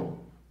lived for,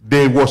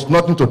 there was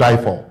nothing to die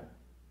for.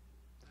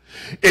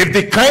 If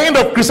the kind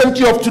of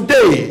Christianity of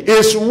today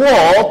is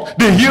what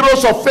the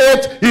heroes of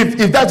faith,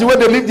 if that's the way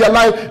they live their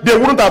life, they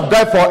wouldn't have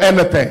died for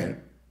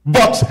anything.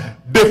 But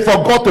they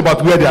forgot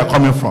about where they are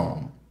coming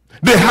from.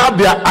 They have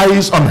their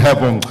eyes on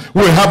heaven.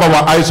 We have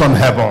our eyes on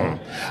heaven.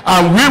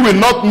 And we will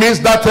not miss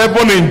that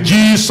heaven in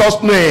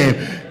Jesus'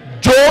 name.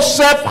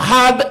 Joseph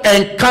had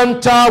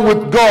encounter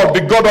with God,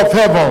 the God of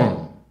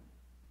heaven.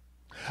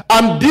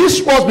 And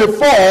this was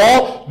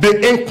before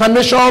the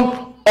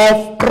incarnation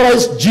of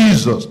Christ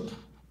Jesus.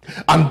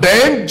 And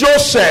then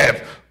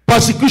Joseph,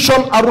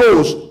 persecution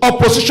arose,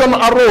 opposition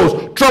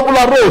arose, trouble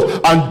arose,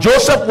 and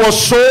Joseph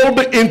was sold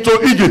into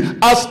Egypt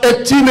as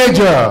a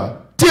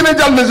teenager.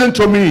 Teenager, listen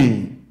to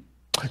me.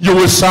 You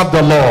will serve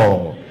the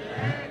Lord.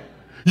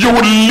 You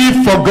will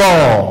live for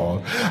God.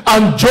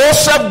 And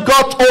Joseph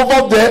got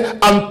over there,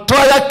 and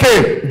trial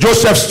came.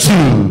 Joseph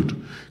stood.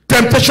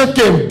 Temptation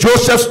came,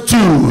 Joseph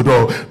stood.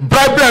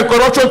 Bribery and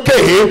corruption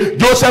came,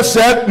 Joseph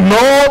said,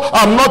 no,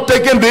 I'm not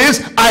taking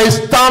this. I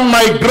stand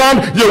my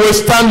ground, you will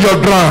stand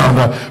your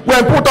ground.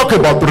 When people talk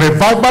about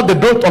revival, they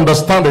don't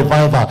understand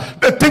revival.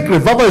 They think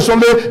revival is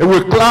only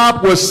we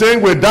clap, we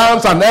sing, we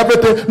dance and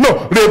everything.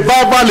 No,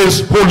 revival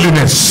is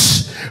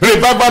holiness.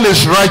 Revival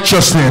is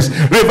righteousness.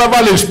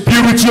 Revival is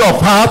purity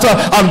of heart,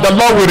 and the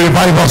Lord will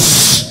revive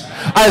us.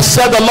 I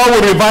said the Lord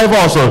will revive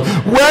us.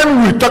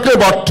 When we're talking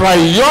about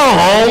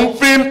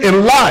triumphing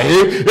in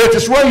life, it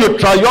is when you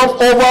triumph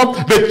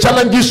over the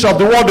challenges of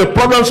the world, the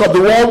problems of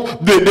the world,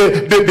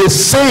 the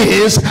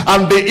sins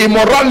and the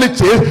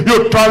immorality.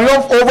 You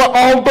triumph over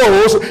all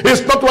those.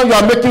 It's not when you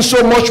are making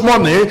so much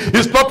money.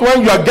 It's not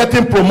when you are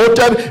getting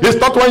promoted. It's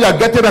not when you are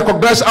getting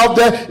recognized out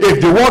there.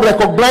 If the world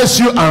recognizes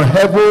you and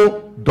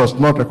heaven does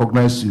not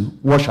recognize you,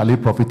 what shall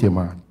it profit a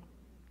man?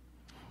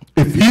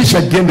 If he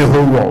shall gain the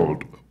whole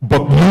world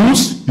but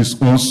lose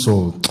his own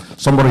soul.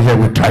 Somebody here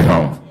will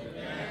triumph.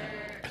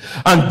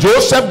 And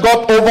Joseph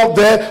got over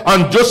there,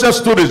 and Joseph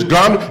stood his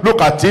ground. Look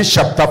at it,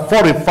 chapter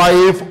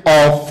 45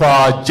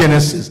 of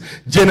Genesis.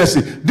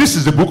 This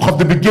is the book of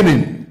the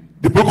beginning.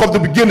 The book of the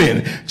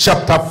beginning,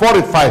 chapter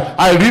 45.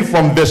 I read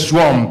from verse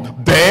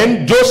 1.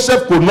 Then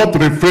Joseph could not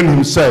refrain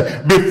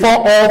himself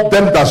before all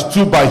them that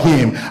stood by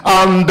him,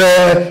 and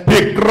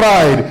he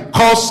cried,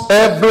 cause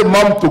every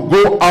man to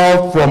go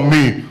out from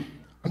me.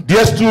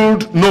 There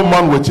stood no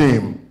man with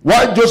him,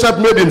 while Joseph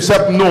made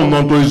himself known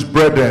unto his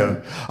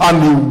brethren,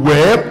 and he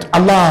wept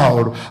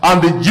aloud.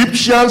 And the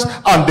Egyptians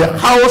and the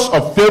house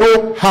of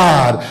Pharaoh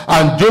heard.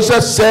 And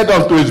Joseph said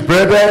unto his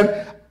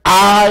brethren,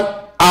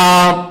 I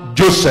am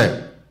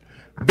Joseph.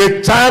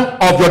 The time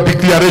of your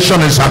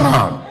declaration is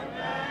around.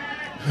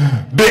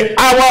 The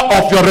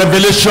hour of your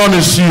revelation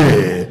is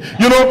here.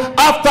 You know,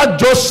 after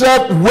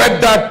Joseph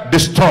weathered the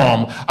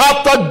storm,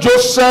 after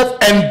Joseph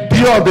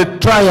endured the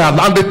trial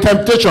and the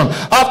temptation,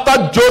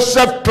 after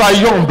Joseph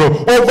triumphed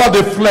over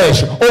the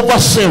flesh, over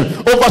sin,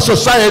 over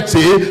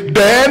society,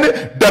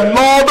 then the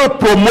Lord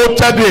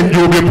promoted him.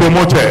 You will be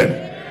promoted.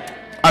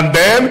 And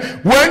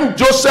then when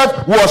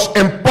Joseph was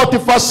in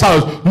Potiphar's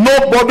house,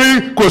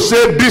 nobody could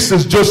say this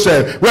is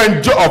Joseph.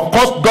 Of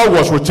course God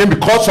was with him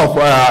because of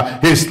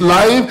his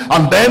life,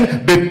 and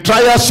then the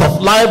trials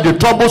of life, the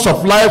troubles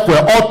of life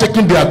were all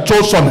taking their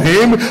tolls on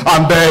him,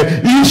 and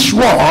each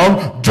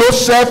one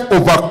Joseph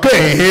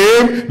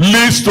overcame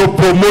leads to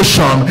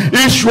promotion.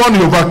 Each one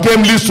he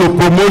overcame leads to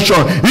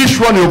promotion.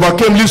 Each one he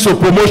overcame leads to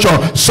promotion.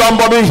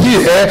 Somebody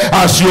here,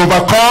 as you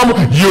overcome,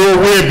 you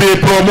will be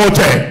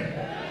promoted.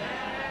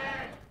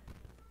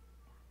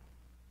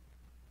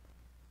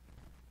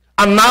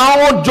 And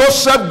now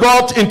Joseph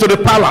got into the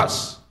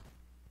palace.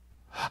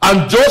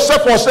 And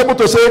Joseph was able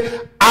to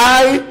say,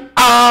 I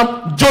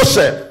am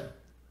Joseph.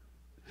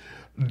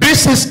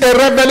 This is a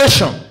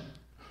revelation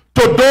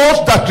to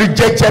those that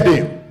rejected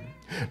him.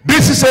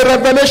 This is a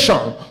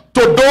revelation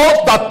to those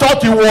that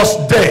thought he was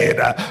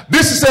dead.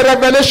 This is a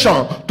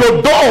revelation to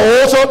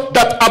those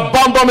that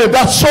abandoned him,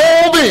 that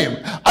sold him.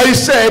 And he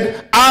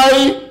said,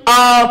 I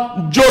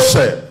am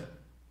Joseph.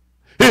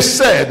 He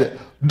said,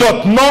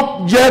 doth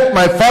not yet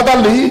my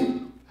father live?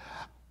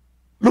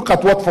 Look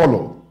at what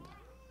followed.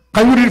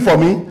 Can you read for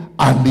me?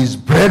 And his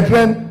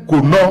brethren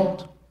could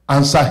not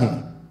answer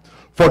him,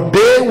 for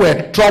they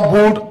were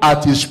troubled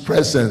at his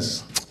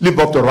presence. Lift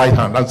up the right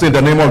hand and say, in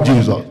the name of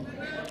Jesus,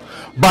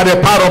 by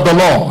the power of the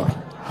Lord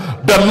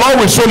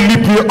will so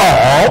lift me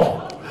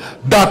up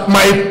that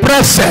my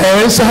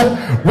presence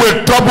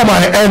will trouble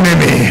my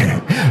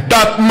enemy.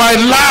 that my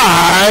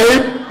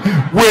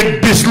life will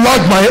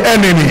dislodge my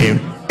enemy.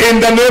 In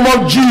the name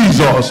of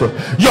Jesus,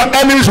 your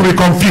enemies will be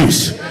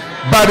confused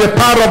by the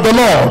power of the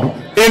Lord.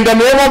 In the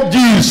name of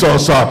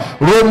Jesus,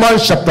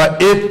 Romans chapter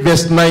 8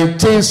 verse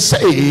 19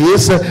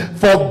 says,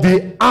 for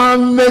the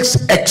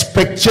earnest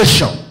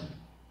expectation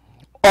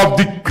of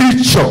the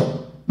creature,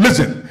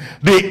 listen,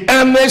 the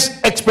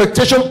earnest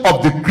expectation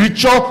of the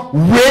creature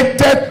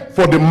waited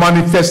for the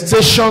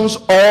manifestations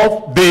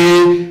of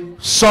the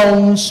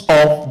sons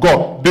of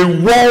God. The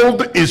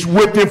world is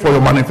waiting for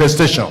your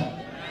manifestation.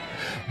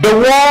 The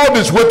world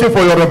is waiting for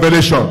your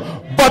revelation.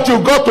 But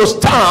you've got to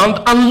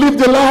stand and live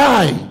the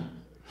lie,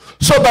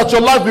 so that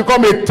your life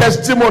become a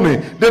testimony.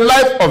 The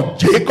life of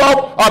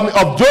Jacob and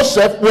of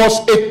Joseph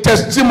was a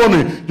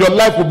testimony. Your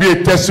life will be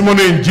a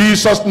testimony in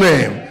Jesus'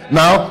 name.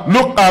 Now,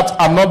 look at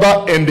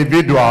another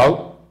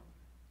individual.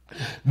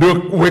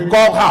 We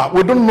call her,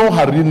 we don't know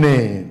her real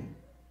name.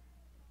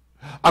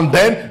 And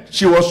then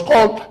she was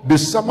called the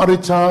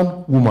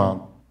Samaritan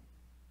woman.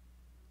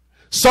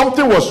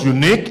 Something was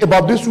unique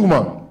about this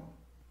woman.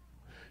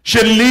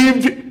 She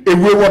lived a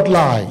wayward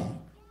life,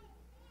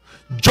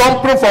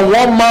 jumping from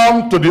one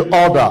man to the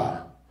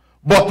other.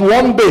 But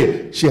one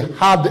day she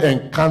had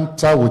an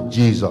encounter with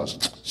Jesus.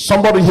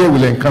 Somebody here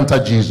will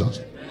encounter Jesus.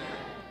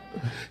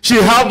 She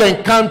had an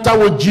encounter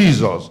with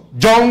Jesus.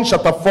 John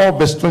chapter 4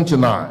 verse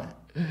 29.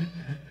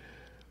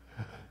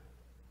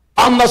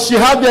 And as she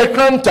had the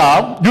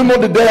encounter, you know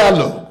the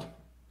dialogue.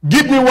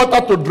 Give me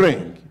water to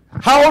drink.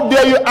 How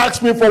dare you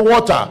ask me for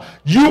water?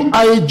 You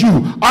are a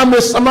Jew, I'm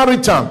a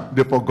Samaritan.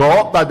 They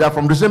forgot that they are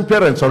from the same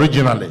parents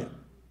originally.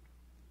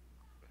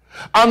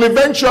 And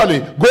eventually,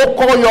 go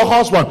call your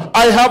husband.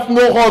 I have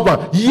no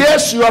husband.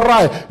 Yes, you are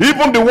right.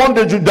 Even the one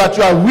that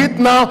you are with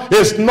now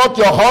is not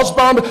your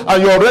husband,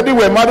 and you already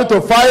were married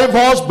to 5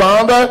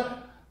 husbands.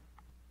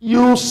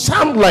 You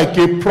sound like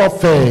a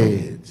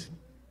prophet.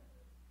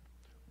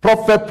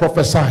 Prophet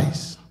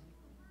prophesies.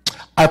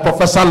 I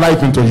prophesy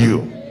life into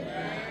you.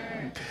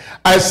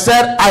 I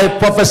said, I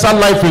prophesy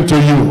life into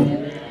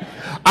you.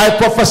 I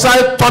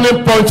prophesy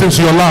turning points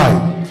into your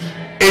life.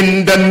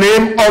 In the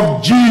name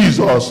of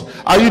Jesus.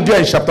 Are you there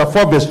in chapter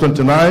 4 verse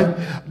 29?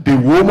 The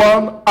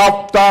woman,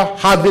 after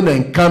having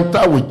an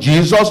encounter with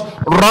Jesus,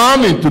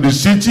 ran into the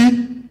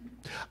city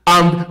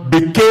and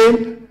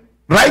became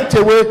right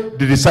away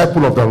the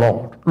disciple of the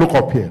Lord. Look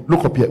up here.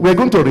 Look up here. We're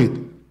going to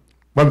read.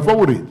 But before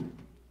we read,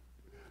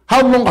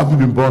 how long have you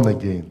been born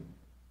again?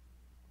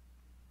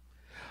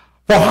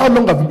 For how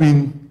long have you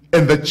been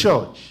in the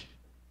church?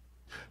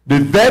 The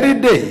very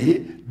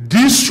day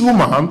this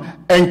woman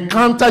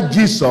encountered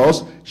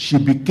Jesus, she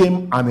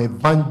became an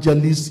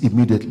evangelist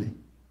immediately.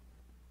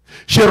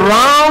 She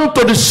ran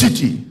to the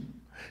city.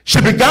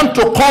 She began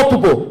to call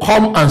people,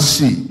 come and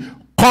see.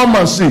 Come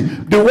and see.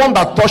 The one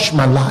that touched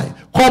my life.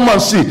 Come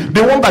and see.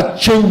 The one that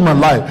changed my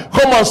life.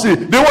 Come and see.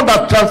 The one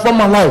that transformed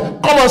my life.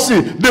 Come and see.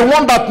 The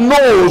one that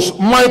knows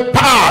my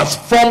past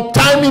from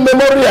time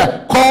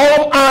immemorial.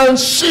 Come and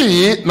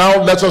see.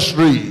 Now let us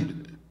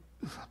read.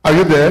 Are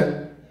you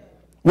there?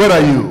 Where are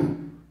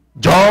you?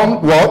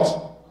 John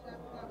what?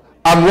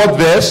 And what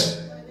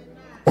verse?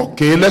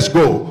 Okay, let's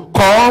go.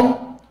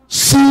 Come,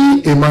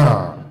 see a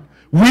man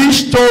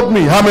which told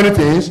me how many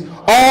things?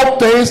 All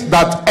things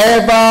that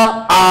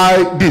ever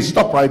I did.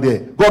 Stop right there.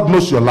 God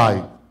knows your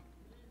life.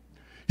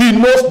 He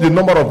knows the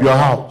number of your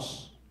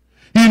house.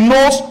 He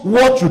knows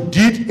what you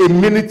did a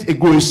minute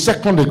ago, a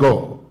second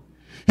ago.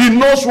 He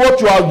knows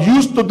what you are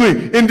used to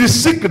doing in the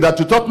secret that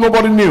you thought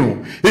nobody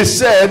knew. He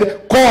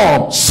said,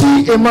 come,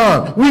 see a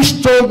man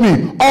which told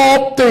me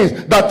all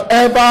things that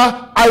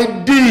ever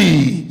I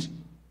did.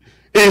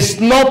 Is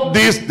not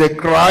this the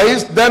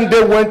Christ? Then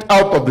they went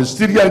out of the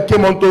city and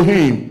came unto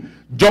him.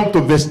 Jump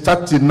to verse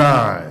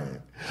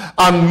 39.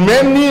 And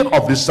many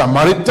of the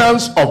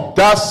Samaritans of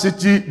that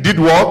city did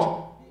what?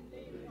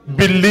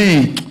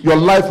 Believe. Your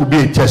life will be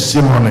a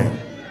testimony.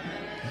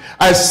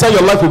 I say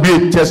your life will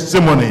be a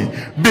testimony.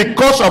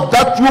 Because of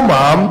that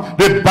woman,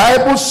 the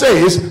Bible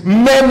says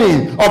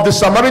many of the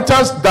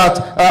Samaritans that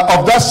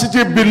of that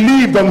city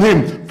believed on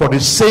him for the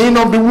saying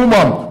of the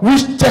woman,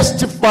 which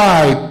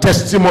testified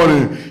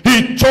testimony.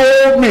 He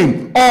told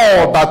me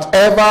all that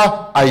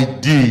ever I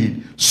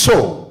did.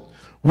 So,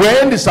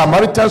 when the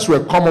Samaritans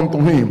were come unto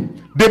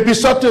him, they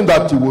besought him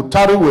that he would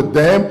tarry with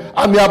them,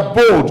 and he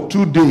abode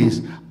 2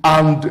 days.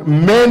 And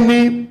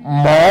many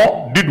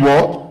more did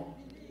what?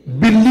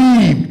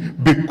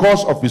 Believed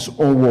because of his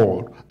own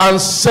word,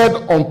 and said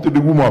unto the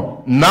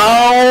woman,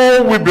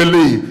 now we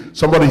believe.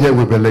 Somebody here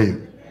will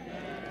believe.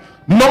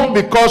 Not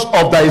because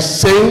of thy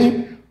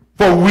saying,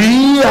 for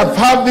we have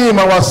had him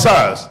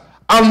ourselves,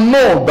 and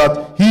know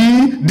that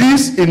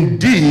this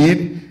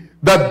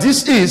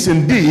is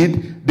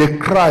indeed the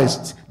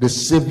Christ, the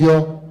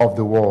Savior of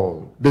the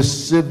world. The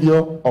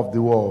Savior of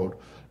the world.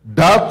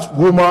 That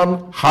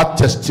woman had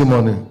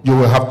testimony. You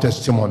will have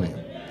testimony.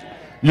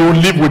 You will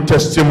live with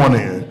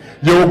testimony.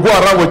 You will go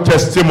around with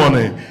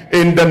testimony.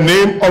 In the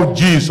name of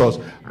Jesus.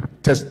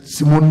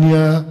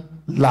 Testimonial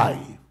life.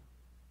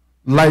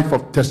 Life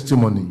of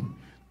testimony.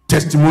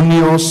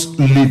 testimonious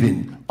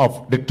living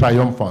of the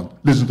triumphant.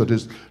 Listen to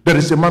this. There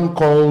is a man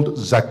called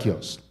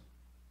Zacchaeus.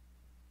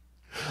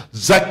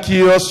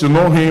 Zacchaeus, you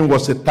know him,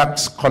 was a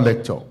tax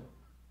collector.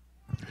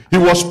 He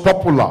was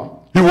popular.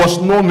 He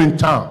was known in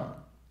town.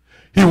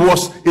 He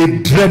was a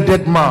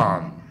dreaded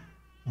man.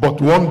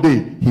 But one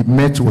day, he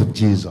met with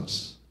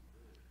Jesus.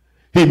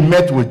 He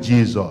met with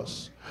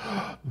Jesus.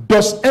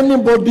 Does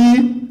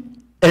anybody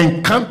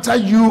encounter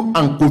you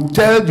and could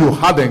tell you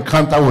had an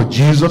encounter with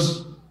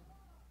Jesus?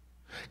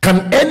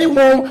 Can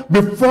anyone,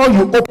 before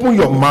you open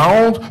your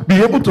mouth,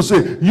 be able to say,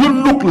 you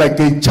look like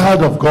a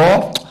child of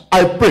God?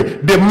 I pray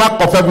the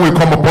mark of heaven will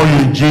come upon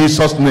you in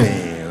Jesus'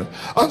 name.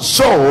 And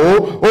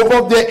so,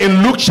 over there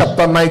in Luke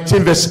chapter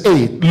 19 verse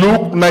 8,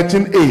 Luke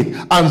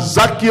 19:8, and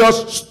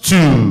Zacchaeus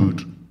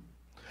stood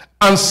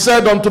and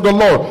said unto the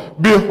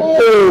Lord,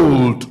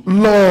 behold,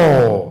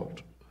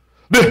 Lord,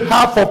 the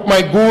half of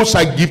my goods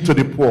I give to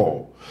the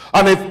poor.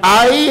 And if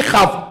I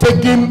have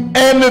taken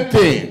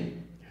anything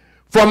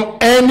from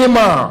any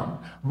man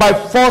by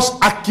false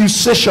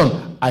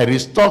accusation, I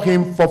restore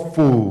him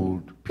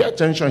fourfold. Pay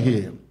attention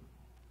here.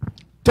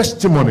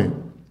 Testimony.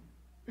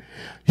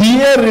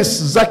 Here is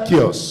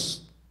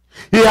Zacchaeus.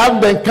 He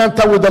had the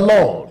encounter with the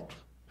Lord.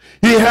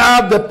 He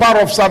had the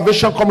power of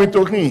salvation coming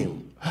to him.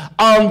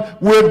 And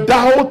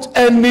without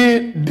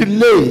any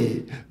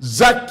delay,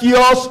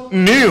 Zacchaeus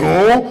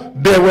knew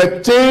there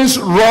were things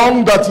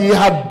wrong that he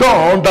had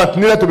done that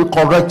needed to be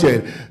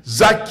corrected.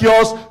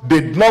 Zacchaeus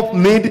did not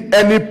need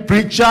any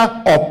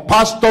preacher or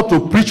pastor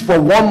to preach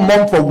for 1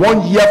 month, for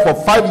 1 year, for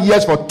 5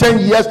 years, for 10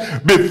 years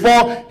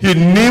before he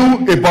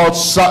knew about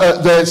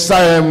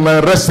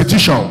the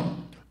restitution.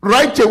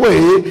 Right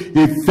away,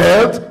 he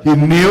felt, he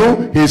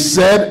knew, he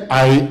said,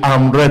 I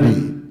am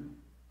ready.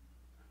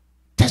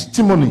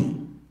 Testimony.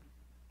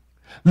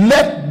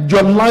 Let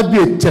your life be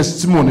a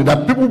testimony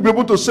that people will be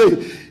able to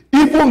say,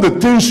 even the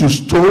things you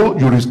stole,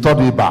 you restored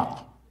it back.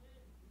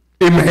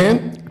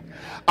 Amen.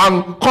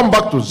 And come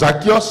back to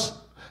Zacchaeus.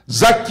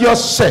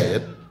 Zacchaeus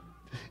said,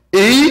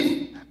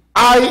 if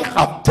I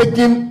have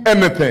taken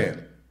anything,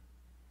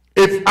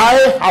 if I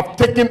have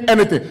taken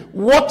anything,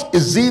 what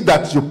is it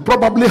that you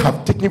probably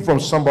have taken from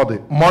somebody?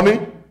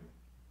 Money?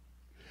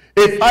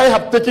 If I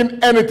have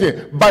taken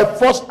anything by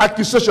false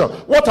accusation,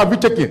 what have you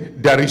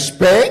taken? Their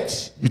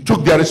respect. You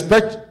took their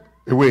respect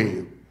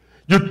away.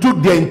 You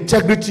took their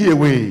integrity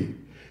away.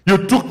 You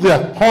took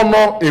their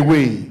honor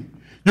away.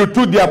 You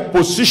took their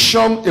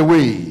position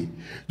away.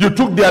 You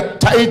took their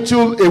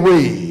title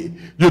away.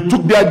 You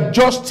took their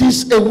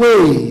justice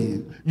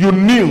away. You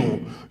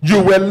knew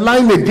you were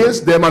lying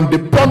against them and they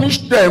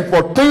punished them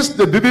for things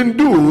they didn't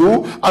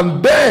do,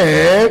 and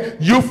then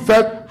you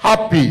felt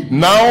happy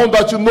now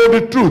that you know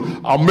the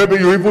truth. Or maybe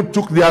you even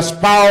took their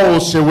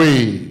spouse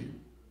away.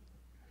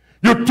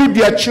 You took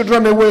their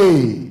children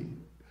away.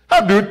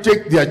 How do you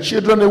take their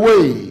children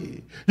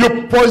away?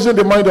 You poison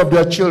the mind of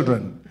their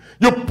children.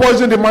 You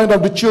poison the mind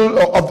of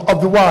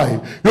the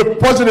wife. You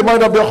poison the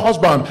mind of the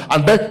husband,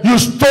 and then you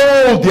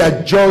stole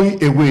their joy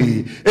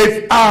away.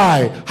 If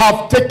I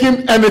have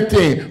taken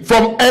anything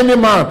from any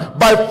man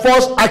by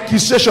false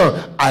accusation,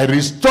 I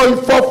restore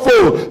it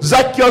fourfold.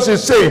 Zacchaeus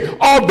is saying,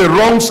 all the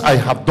wrongs I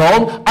have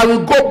done, I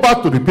will go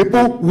back to the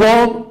people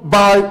one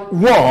by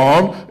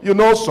one. You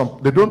know,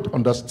 they don't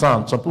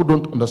understand. Some people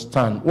don't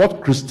understand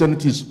what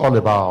Christianity is all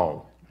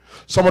about.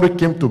 Somebody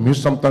came to me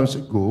some time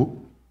ago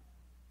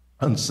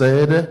and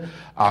said,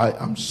 I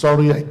am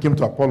sorry, I came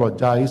to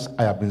apologize.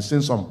 I have been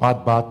saying some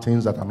bad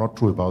things that are not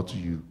true about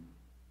you.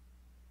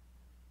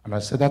 And I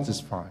said, that is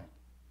fine.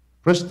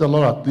 Praise the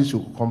Lord, at least you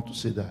will come to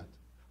say that.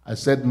 I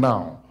said,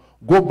 now,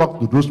 go back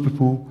to those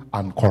people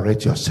and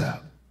correct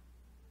yourself.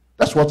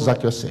 That's what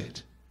Zacchaeus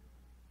said.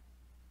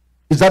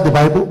 Is that the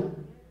Bible?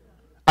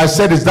 I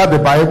said, is that the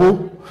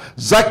Bible?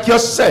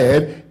 Zacchaeus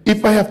said,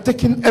 if I have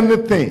taken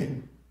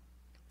anything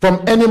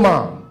from any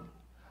man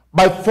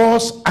by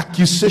false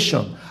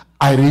accusation,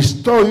 I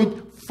restore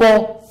it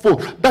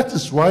fourfold. That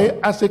is why,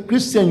 as a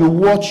Christian, you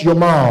watch your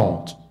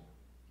mouth.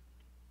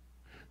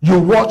 You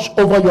watch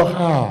over your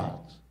heart.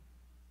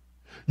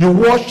 You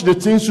watch the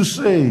things you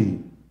say.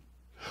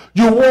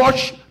 You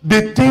watch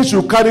the things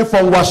you carry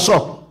from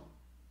WhatsApp.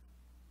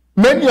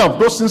 Many of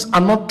those things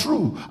are not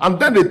true. And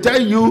then they tell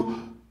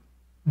you,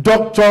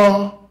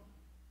 Dr.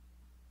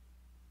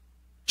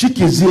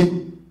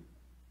 Chikizie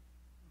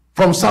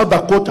from South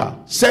Dakota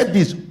said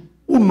this.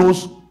 Who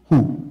knows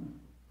who?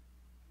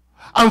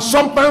 And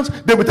sometimes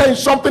they will tell you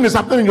something is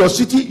happening in your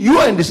city. You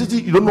are in the city,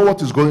 you don't know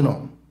what is going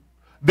on.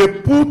 They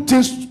put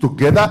things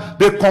together,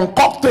 they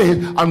concoct it,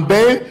 and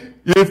then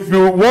if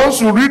you want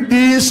to read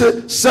this,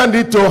 send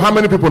it to how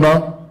many people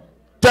now?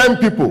 10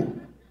 people.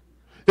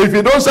 If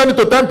you don't send it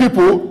to 10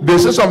 people, they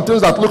say some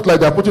things that look like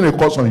they're putting a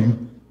curse on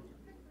you.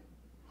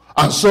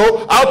 And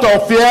so, out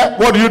of fear,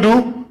 what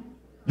do?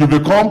 You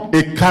become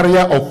a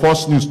carrier of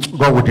false news.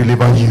 God will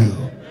deliver you.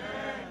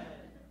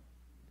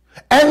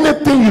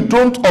 Anything you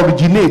don't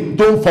originate,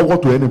 don't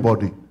forward to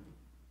anybody.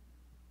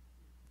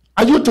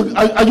 Are you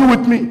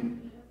with me?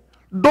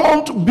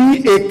 Don't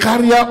be a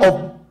carrier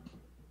of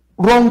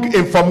wrong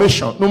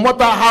information, no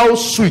matter how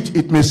sweet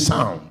it may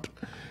sound.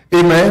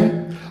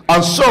 Amen.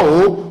 And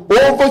so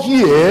over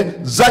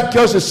here,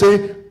 Zacchaeus is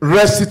saying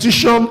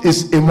restitution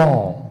is a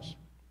must.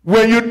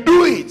 When you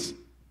do it,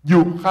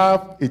 you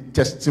have a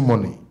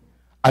testimony.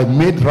 I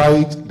made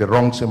right the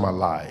wrongs in my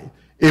life.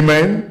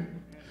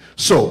 Amen.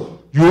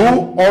 So you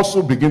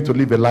also begin to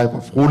live a life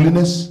of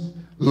holiness,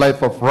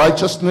 life of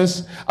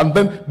righteousness, and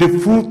then the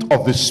fruit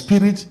of the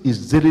Spirit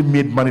is daily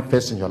made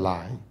manifest in your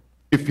life.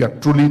 If you are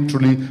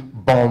truly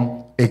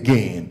born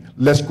again.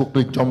 Let's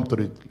quickly jump to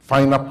the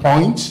final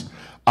point.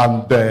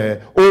 And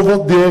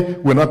over there,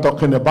 we're not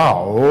talking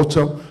about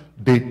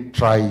the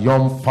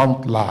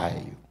triumphant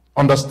life.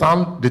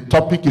 Understand, the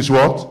topic is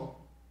what?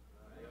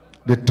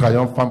 The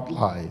triumphant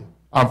life.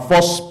 And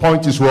first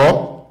point is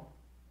what?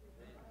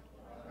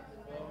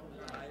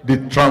 The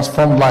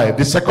transformed life.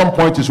 The second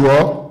point is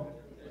what?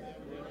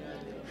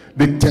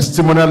 The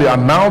testimonial.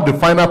 And now the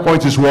final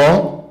point is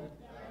what?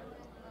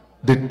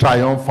 The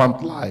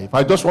triumphant life.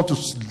 I just want to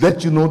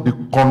let you know the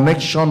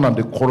connection and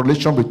the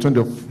correlation between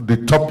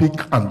the topic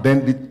and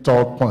then the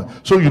third point,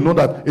 so you know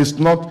that it's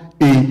not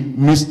a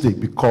mistake,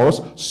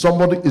 because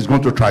somebody is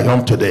going to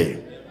triumph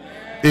today.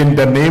 In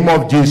the name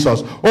of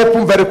Jesus.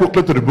 Open very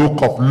quickly to the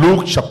book of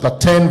Luke chapter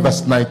 10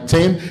 verse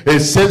 19. It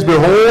says,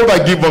 behold,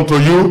 I give unto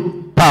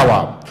you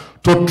power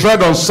to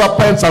tread on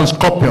serpents and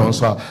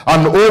scorpions,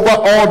 and over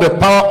all the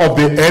power of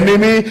the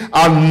enemy,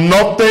 and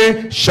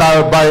nothing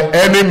shall by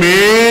any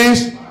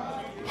means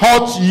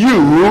hurt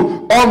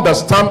you.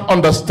 Understand.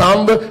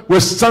 We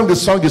sang the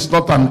song, it's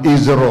not an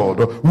easy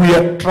road. We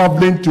are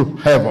traveling to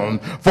heaven.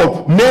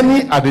 For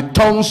many are the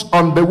tongues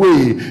on the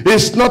way.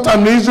 It's not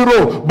an easy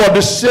road, but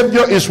the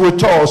Savior is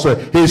with us.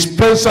 His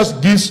presence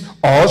gives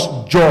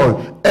us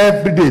joy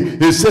every day.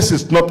 He says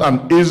it's not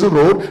an easy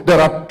road. There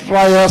are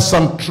trials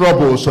and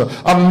troubles,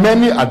 and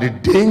many are the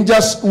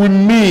dangers we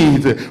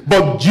meet,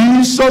 but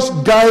Jesus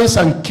guides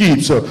and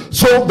keeps,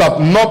 so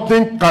that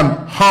nothing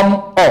can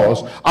harm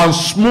us, and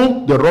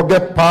smooth the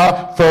rugged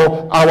path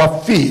for our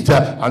feet.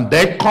 And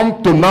they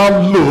come to now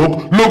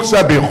Luke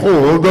said,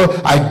 behold,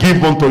 I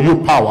give unto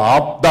you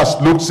power. That's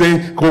Luke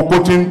saying,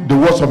 quoting the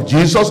words of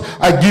Jesus.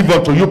 I give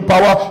unto you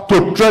power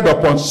to tread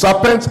upon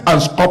serpents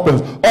and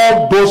scorpions.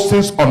 All those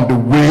things on the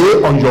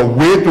way, on your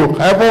way to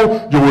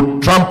heaven, you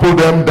will trample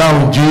them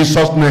down in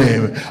Jesus'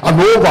 name. And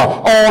over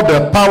all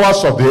the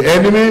powers of the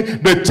enemy,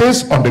 the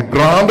things on the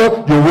ground,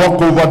 you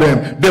walk over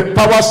them. The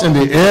powers in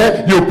the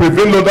air, you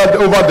prevail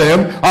over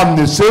them. And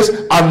it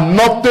says, and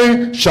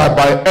nothing shall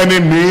by any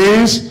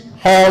means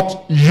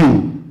hurt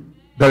you.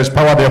 There is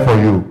power there for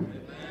you.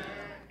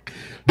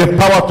 The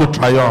power to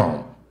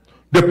triumph,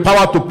 the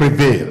power to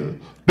prevail,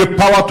 the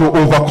power to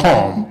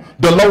overcome,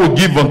 the Lord will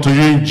give unto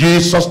you in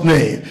Jesus'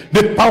 name.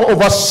 The power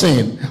over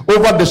sin,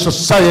 over the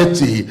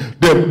society,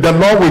 the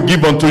Lord will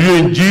give unto you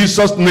in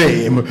Jesus'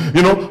 name.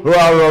 You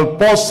know,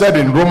 Paul said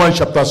in Romans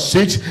chapter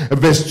 6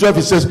 verse 12,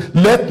 he says,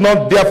 let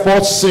not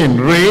therefore sin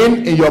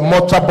reign in your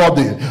mortal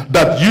body,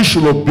 that you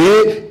should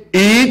obey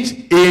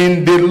it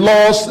in the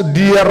lust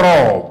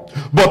thereof.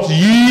 But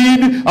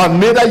yield, and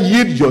neither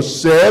yield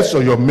yourselves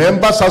or your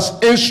members as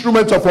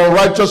instruments of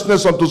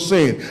unrighteousness unto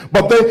sin,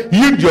 but then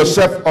yield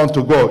yourself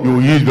unto God. You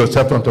will yield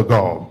yourself unto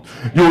God.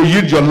 You will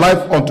yield your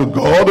life unto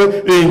God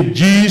in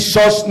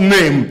Jesus'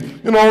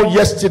 name. You know,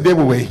 yesterday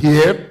we were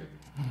here,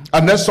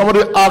 and then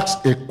somebody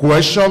asked a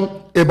question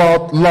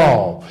about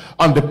love,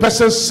 and the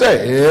person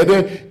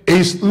said,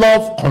 is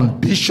love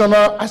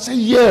conditional? I said,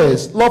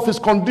 yes, love is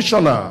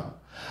conditional.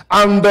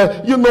 And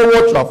you know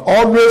what you have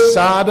always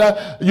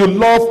said, you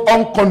love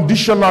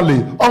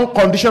unconditionally.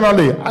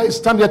 Unconditionally. I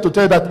stand here to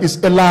tell you that it's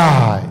a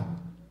lie.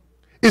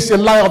 It's a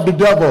lie of the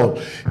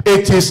devil.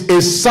 It is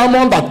a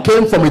sermon that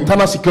came from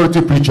Eternal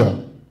Security Preacher,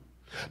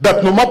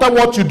 that no matter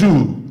what you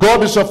do,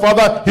 God is your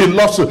Father, He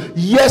loves you.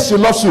 Yes, He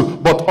loves you,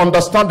 but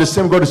understand the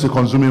same God is a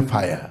consuming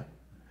fire.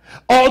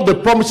 All the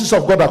promises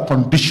of God are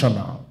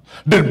conditional.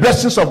 The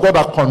blessings of God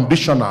are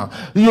conditional.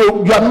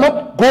 You are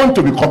not going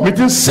to be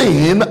committing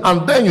sin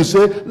and then you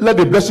say, let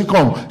the blessing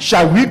come.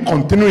 Shall we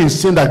continue in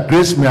sin that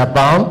grace may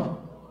abound?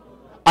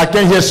 I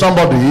can hear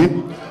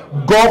somebody.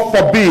 God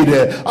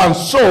forbid. And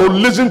so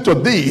listen to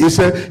this.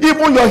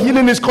 Even your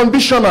healing is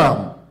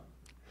conditional.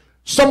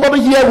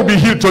 Somebody here will be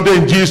healed today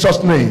in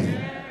Jesus' name.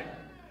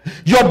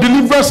 Your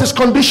deliverance is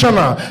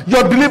conditional.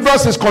 Your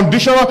deliverance is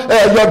conditional.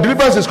 Your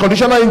deliverance is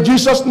conditional in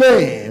Jesus'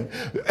 name.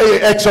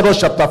 Exodus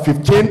chapter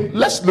 15.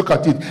 Let's look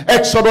at it.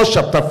 Exodus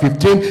chapter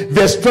 15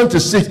 verse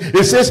 26.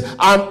 It says,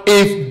 and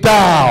if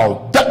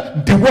thou,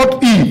 the word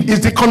if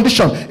is the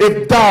condition,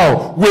 if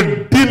thou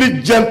will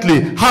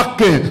diligently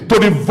hearken to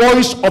the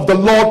voice of the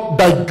Lord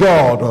thy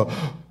God,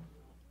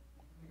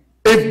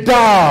 if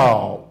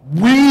thou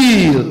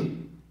will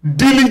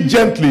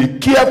diligently,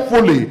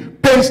 carefully,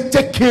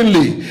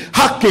 painstakingly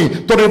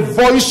hearken to the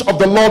voice of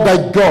the Lord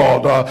thy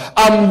God,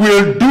 and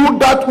will do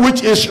that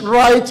which is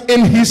right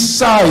in his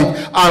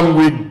sight, and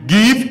will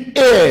give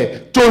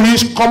ear to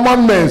his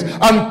commandments,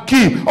 and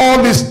keep all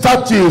his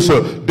statutes,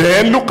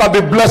 then look at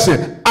the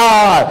blessing.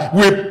 I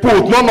will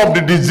put none of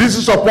the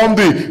diseases upon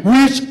thee,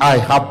 which I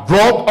have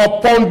brought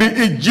upon the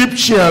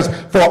Egyptians,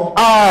 for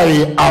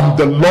I am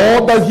the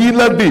Lord that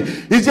healeth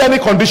thee. Is there any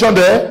condition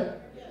there?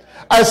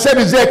 I said,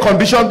 is there a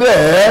condition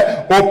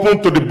there?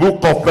 Open to the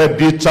book of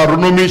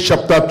Deuteronomy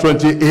chapter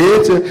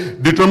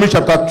 28. Deuteronomy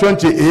chapter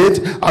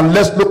 28. And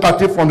let's look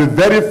at it from the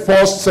very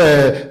first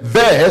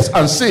verse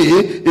and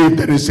see if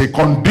there is a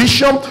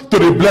condition to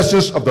the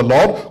blessings of the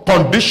Lord,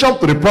 condition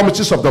to the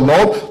promises of the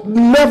Lord.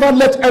 Never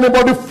let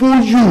anybody fool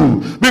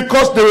you,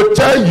 because they will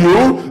tell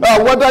you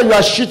whether you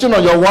are cheating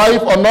on your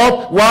wife or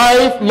not.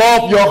 Wife,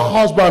 love your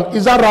husband.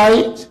 Is that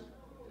right?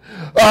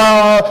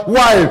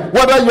 Wife,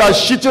 whether you are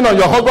cheating on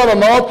your husband or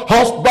not,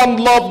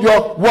 husband, love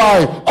your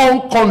wife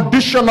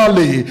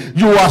unconditionally.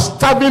 You are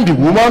stabbing the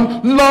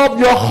woman, love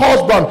your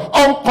husband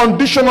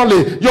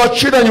unconditionally. Your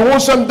children, you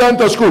won't send them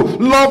to school,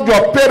 love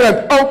your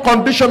parent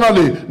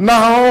unconditionally.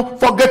 Now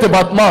forget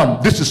about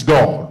man. This is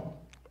God,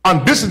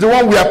 and this is the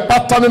one we are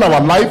patterning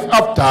our life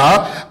after.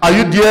 Are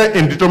you there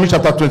in Deuteronomy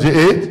chapter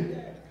 28?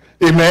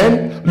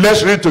 Amen.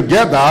 Let's read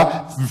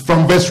together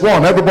from verse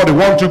 1. Everybody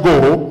want to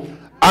go.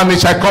 And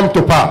it shall come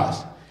to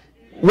pass.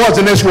 What's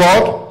the next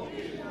word?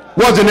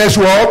 What's the next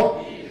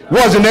word?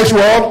 What's the next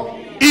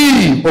word?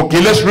 E.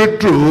 Okay, let's read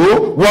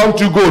through. 1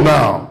 to go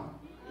now.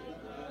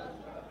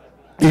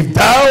 If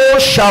thou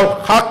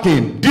shalt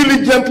hearken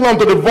diligently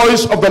unto the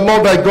voice of the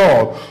Lord thy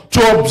God,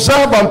 to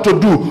observe and to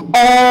do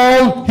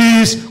all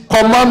his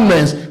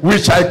commandments,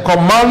 which I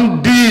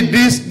command thee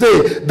this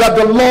day, that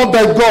the Lord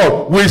thy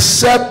God will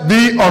set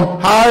thee on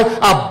high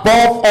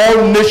above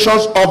all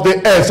nations of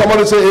the earth.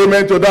 Somebody say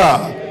amen to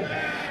that.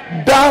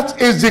 That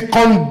is the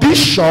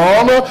condition.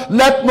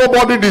 Let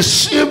nobody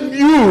deceive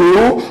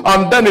you.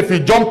 And then if you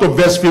jump to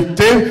verse 15,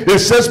 it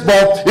says,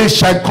 but it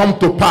shall come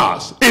to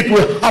pass. It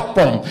will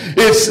happen.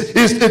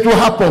 It will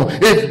happen.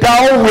 If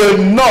thou wilt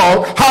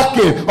not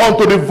hearken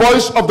unto the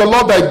voice of the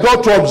Lord thy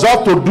God, to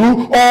observe to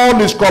do all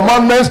his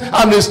commandments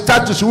and his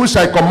statutes, which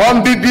I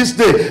command thee this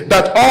day,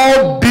 that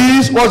all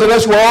these, what's the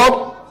next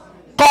word?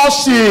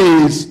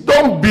 Causes.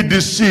 Don't be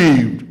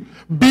deceived.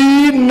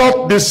 Be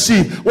not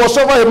deceived.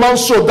 Whatsoever a man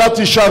sow, that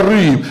he shall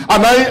reap.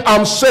 And I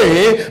am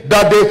saying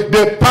that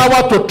the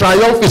power to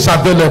triumph is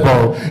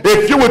available.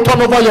 If you will turn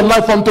over your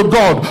life unto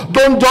God,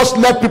 don't just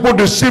let people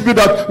deceive you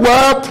that,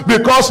 well,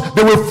 because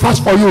they will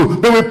fast for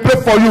you, they will pray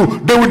for you,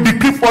 they will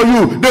decree for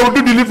you, they will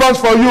do deliverance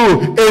for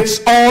you.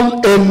 It's all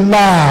a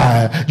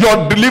lie.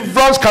 Your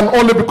deliverance can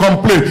only be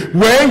complete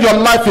when your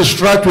life is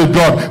right with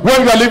God,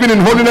 when you are living in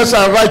holiness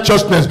and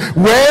righteousness,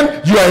 when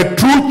you are a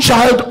true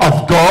child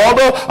of God.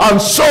 And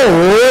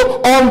so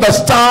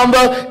understand,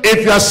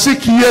 if you are sick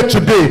here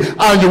today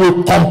and you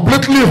will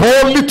completely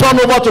wholly turn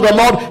over to the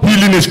Lord,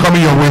 healing is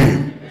coming your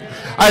way.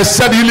 I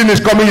said healing is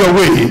coming your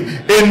way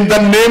in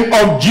the name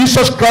of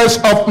Jesus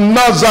Christ of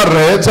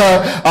Nazareth.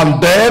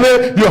 And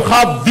then you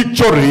have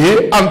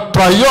victory and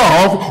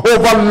triumph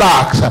over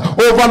lacks,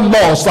 over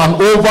loss, and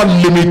over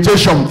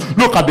limitation.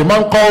 Look at the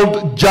man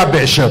called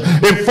Jabesh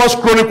in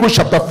 1 Chronicles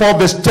chapter 4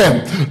 verse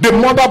 10. The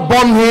mother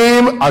born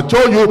him. I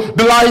told you,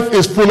 the life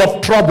is full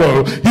of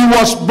trouble. He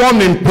was born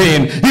in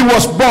pain. He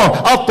was born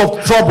out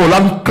of trouble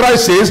and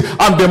crisis.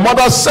 And the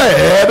mother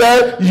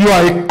said, you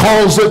are a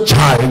cursed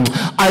child.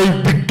 I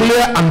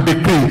declare and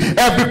decree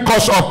every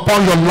curse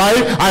upon your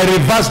life, I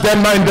reverse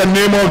them now in the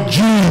name of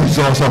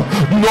Jesus.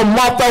 No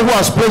matter who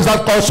has placed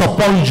that curse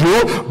upon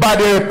you, by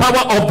the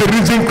power of the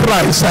risen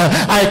Christ,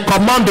 I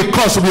command the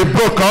curse to be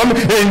broken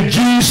in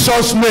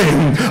Jesus'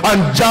 name.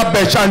 And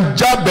Jabesh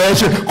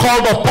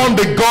called upon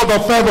the God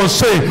of heaven,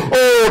 saying,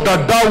 oh,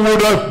 that thou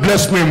wouldst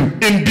bless me.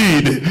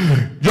 Indeed,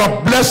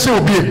 your blessing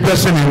will be a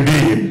blessing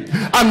indeed.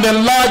 And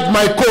enlarge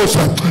my coast,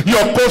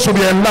 your coast will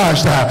be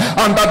enlarged,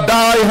 and that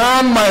thy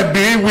hand might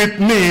be with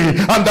me,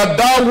 and that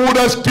thou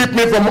wouldest keep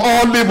me from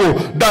all evil,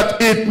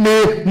 that it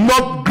may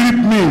not grip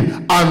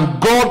me. And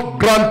God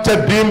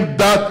granted him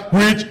that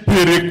which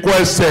he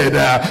requested.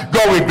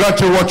 God will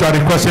grant you what you are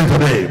requesting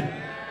today.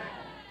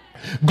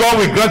 God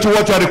will grant you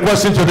what you are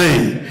requesting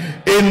today,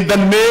 in the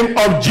name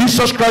of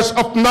Jesus Christ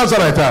of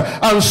Nazareth.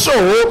 And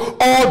so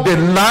all the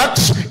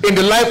lacks in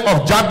the life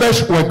of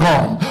Jabesh were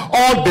gone.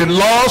 All the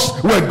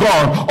loss were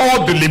gone.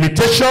 All the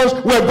limitations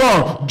were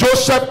gone.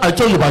 Joseph, I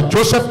told you about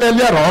Joseph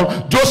earlier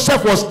on.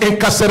 Joseph was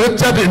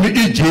incarcerated in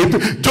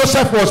Egypt.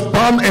 Joseph was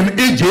bound in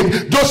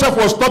Egypt. Joseph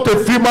was not a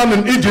free man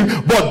in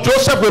Egypt, but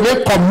Joseph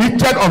remained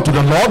committed unto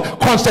the Lord,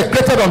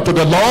 consecrated unto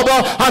the Lord,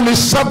 and he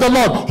served the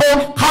Lord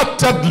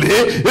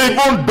wholeheartedly,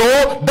 even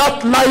though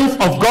that life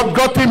of God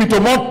got him into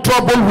more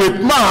trouble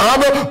with man,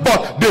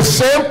 but the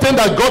same thing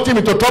that got him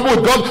into trouble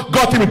with God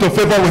got him into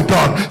favor with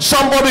God.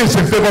 Somebody is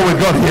in favor with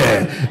God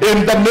here.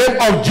 in the name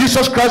of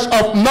Jesus Christ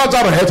of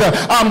Nazareth.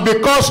 And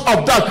because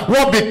of that,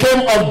 what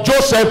became of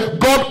Joseph,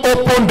 God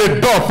opened the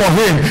door for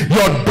him.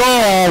 Your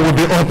door will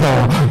be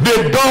open.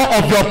 The door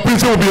of your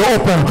prison will be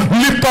open.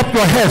 Lift up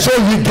your heads,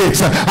 all ye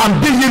gates, and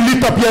be ye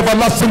lift up your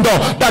everlasting door,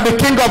 that the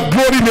King of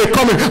glory may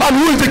come in. And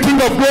who is the King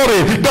of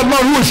glory? The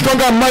Lord who is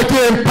stronger and mighty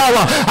in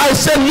power. I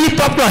say,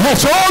 lift up your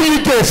heads, all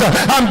ye gates,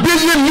 and be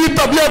ye lift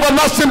up your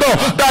everlasting door,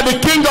 that the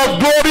King of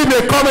glory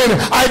may come in.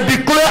 I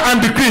declare and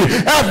decree,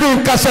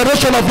 every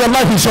incarceration of your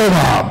life is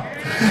over.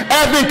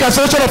 Every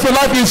incarceration of your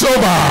life is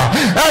over.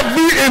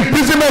 Every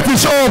imprisonment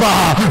is over.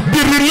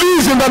 Be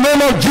released in the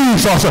name of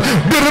Jesus.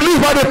 Be released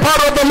by the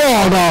power of the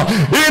Lord.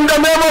 In the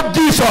name of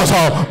Jesus.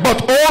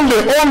 But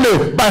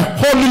only by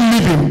holy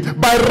living,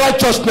 by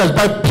righteousness,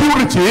 by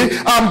purity,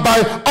 and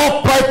by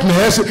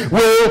uprightness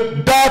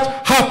will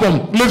that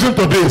happen. Listen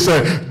to this.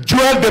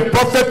 Joel the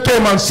prophet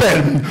came and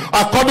said,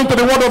 according to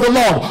the word of the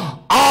Lord,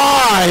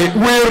 I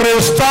will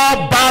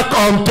restore back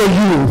unto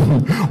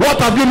you.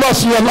 What have you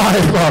lost in your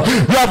life?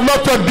 You have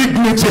lost your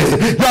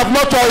dignity. You have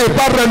lost your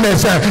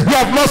barrenness. You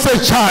have lost a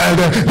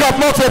child. You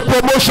have lost a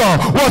promotion.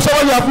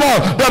 Whatever you have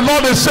lost, the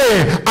Lord is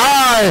saying,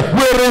 I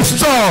will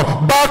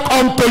restore back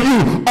unto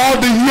you all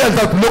the years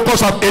that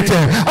locusts have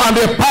eaten and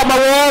the palmer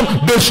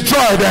worm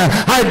destroyed.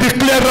 I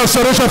declare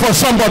restoration for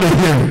somebody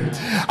here.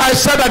 I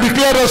said I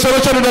declare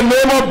restoration in the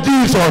name of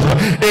Jesus.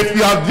 If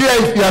you are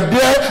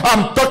there,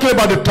 I'm talking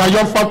about the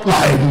triumphant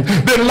life,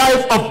 the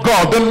life of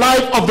God, the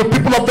life of the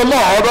people of the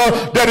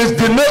Lord. There is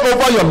delay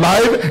over your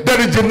life, there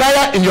is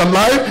denial in your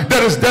life,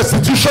 there is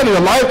destitution in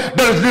your life,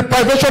 there is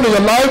deprivation in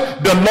your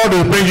life. The Lord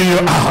is bringing you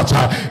out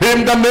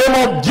in the name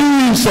of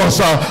Jesus.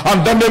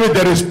 And then maybe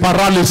there is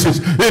paralysis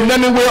in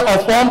any way or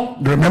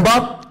form.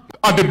 Remember,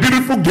 at the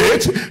beautiful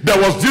gate, there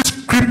was this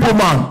crippled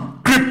man.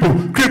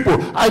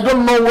 Cripple. I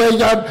don't know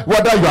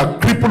whether you are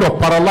crippled or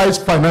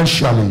paralyzed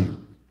financially.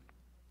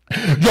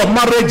 Your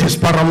marriage is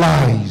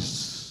paralyzed.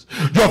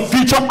 Your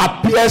future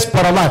appears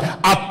paralyzed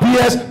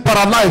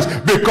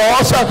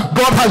because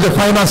God has the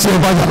final say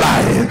over your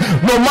life.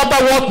 No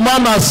matter what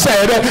man has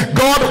said,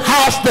 God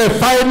has the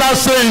final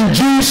say in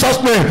Jesus'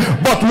 name.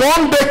 But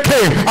one day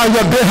came and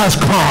your day has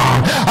come.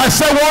 I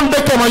said one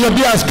day came and your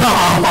day has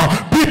come.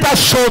 Peter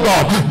showed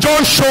up, John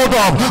showed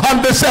up,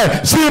 and they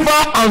said,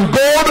 silver and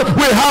gold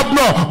we have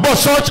not, but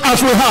such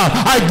as we have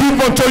I give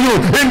unto you.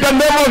 In the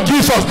name of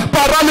Jesus,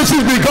 paralysis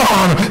be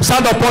gone.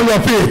 Stand upon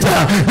your feet.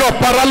 Your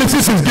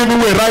paralysis is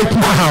giving way right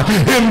now.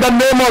 In the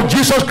name of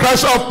Jesus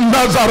Christ of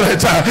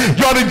Nazareth,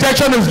 your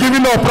rejection is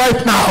giving up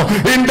right now.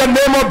 In the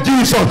name of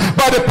Jesus,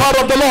 by the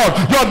power of the Lord,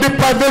 your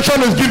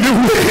deprivation is giving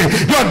way.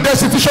 Your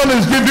destitution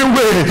is giving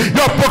way.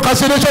 Your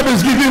procrastination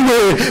is giving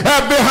way.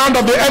 Every hand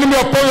of the enemy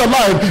upon your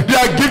life, they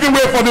are giving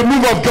way for the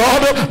move of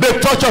God, the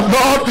touch of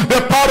God,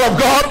 the power of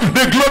God,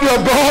 the glory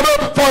of God,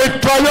 for a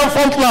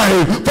triumphant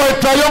life, for a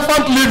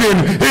triumphant living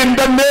in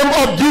the name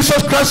of Jesus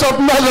Christ of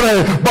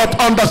Nazareth.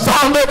 But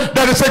understand,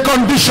 there is a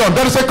condition,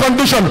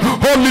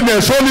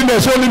 holiness,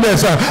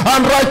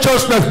 and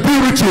righteousness,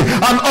 purity,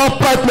 and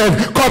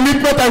uprightness,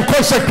 commitment and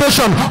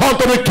consecration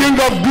unto the King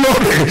of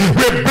glory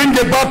will bring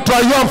about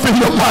triumph in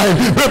your life,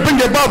 will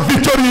bring about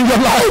victory in your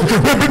life,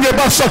 will bring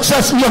about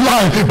success in your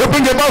life, will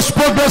bring about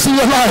progress in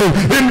your life.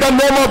 In the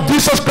name of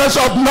Jesus Christ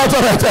of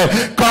Nazareth,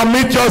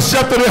 commit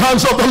yourself to the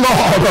hands of the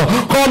Lord.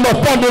 Call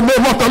upon the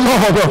name of the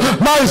Lord.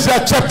 Now is the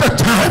accepted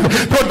time.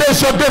 Today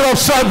is your day of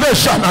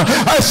salvation.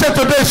 I said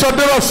today is your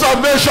day of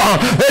salvation,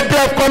 a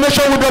day of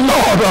connection with the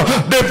Lord,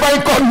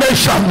 divine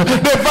connection,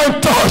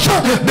 divine touch,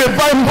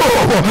 divine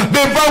move,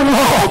 divine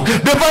walk,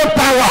 divine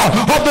power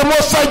of the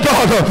Most High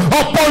God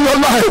upon your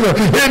life.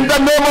 In the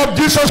name of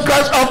Jesus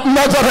Christ of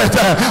Nazareth,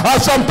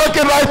 as I'm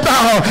talking right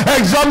now,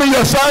 examine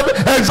yourself,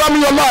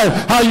 examine your life.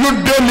 Are you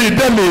daily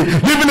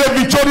living a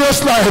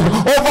victorious life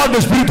over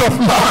the spirit of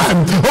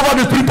man, over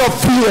the spirit of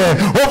fear,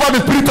 over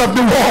the spirit of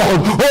the world,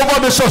 over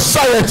the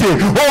society,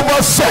 over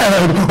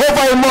self,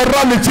 over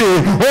immorality,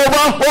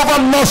 over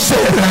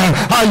nothing?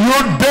 Are you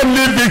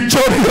daily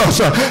victorious?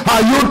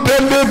 Are you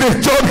daily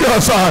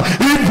victorious?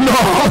 If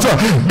not,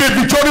 be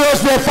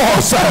victorious therefore.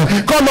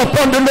 Call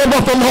upon the name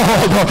of the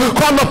Lord.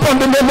 Call upon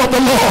the name of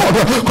the Lord.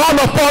 Call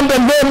upon the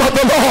name of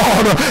the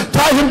Lord.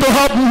 Tell him to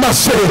have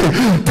mercy.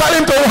 Tell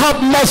him to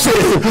have mercy.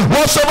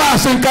 Whatsoever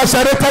has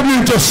incarcerated you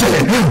into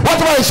sin,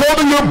 whatever is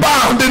holding you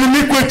bound in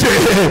iniquity,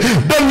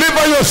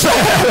 deliver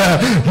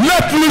yourself.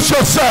 Let loose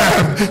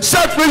yourself.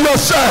 Set free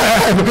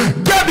yourself.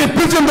 Get the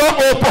prison door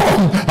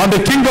open, and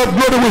the King of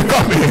glory will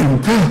come in.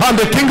 And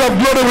the King of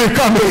glory will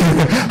come in.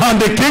 And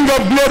the King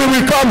of glory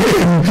will come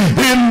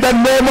in the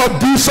name of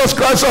Jesus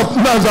Christ of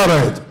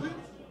Nazareth.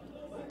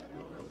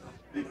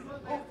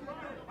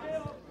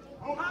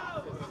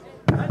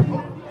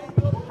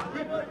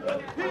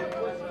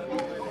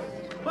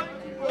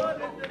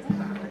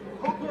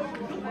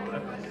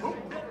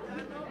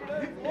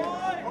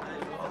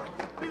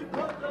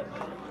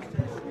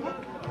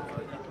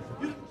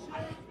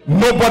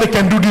 Nobody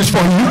can do this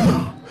for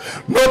you.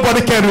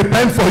 Nobody can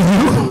repent for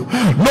you.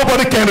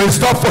 Nobody can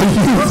restore for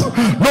you.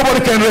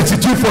 Nobody can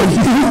restitute for you.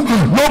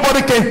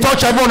 Nobody can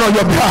touch heaven on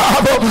your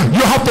behalf.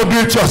 You have to do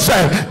it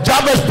yourself.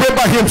 Jabez prayed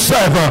by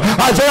himself.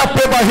 Isaiah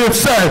prayed by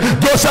himself.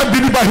 Joseph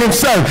did it by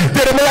himself.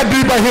 Jeremiah did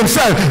it by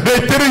himself.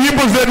 The 3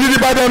 Hebrews, they did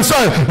it by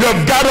themselves.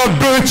 You've got to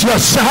do it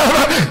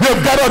yourself.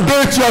 You've got to do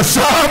it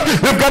yourself.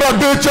 You've got to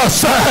do it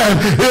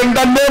yourself. In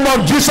the name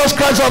of Jesus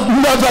Christ of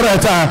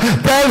Nazareth,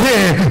 tell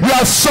him you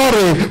are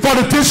sorry for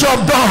the things you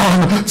have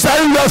done.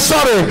 Say you are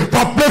sorry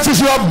for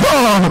places you have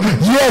gone.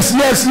 Yes. He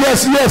will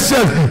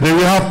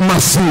have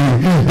mercy.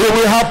 He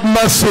will have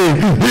mercy.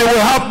 He will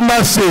have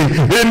mercy.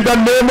 In the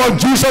name of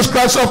Jesus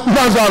Christ of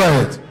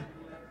Nazareth.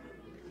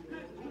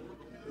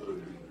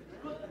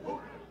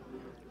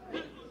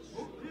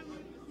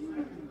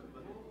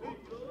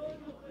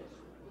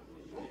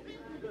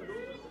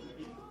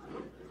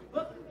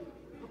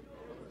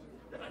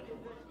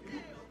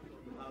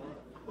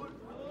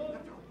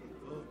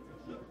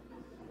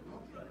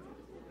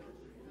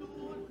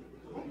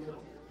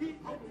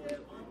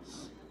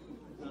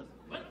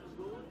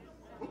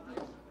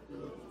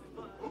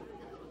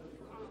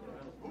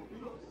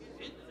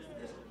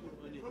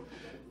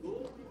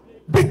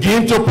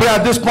 Begin to pray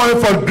at this point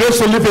for grace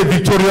to live a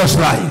victorious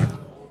life.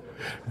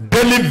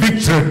 Daily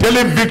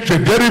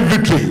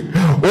victory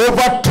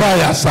over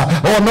trials,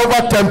 over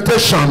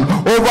temptation,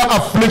 over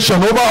affliction,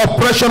 over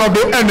oppression of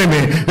the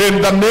enemy. In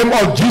the name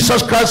of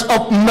Jesus Christ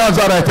of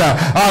Nazareth,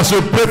 as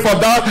we pray for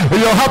that,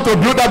 you have to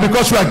do that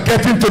because we are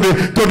getting to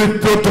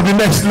the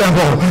next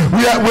level.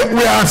 We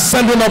are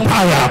ascending up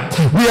higher.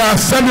 We are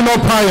ascending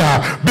up higher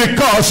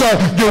because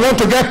you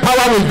want to get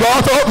power with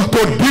God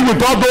to deal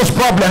with all those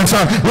problems.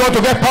 You want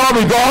to get power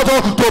with God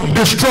to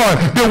destroy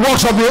the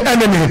works of the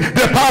enemy,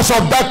 the powers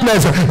of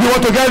darkness. You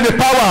want to get the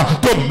power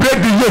to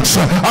break the yokes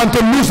and to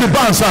loose the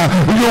bands.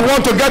 You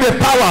want to get the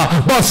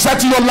power, but set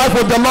your life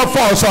with the Lord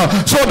first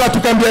so that you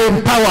can be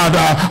empowered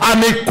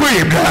and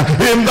equipped.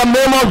 In the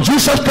name of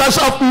Jesus Christ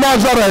of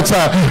Nazareth,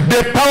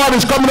 the power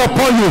is coming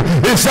upon you.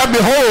 He said,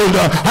 behold,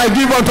 I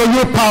give unto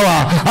you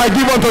power. I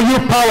give unto you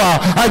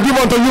power. I give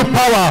unto you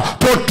power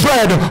to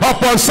tread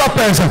upon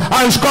serpents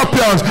and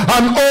scorpions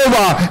and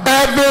over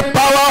every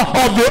power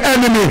of the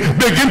enemy.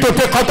 Begin to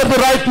take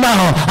authority right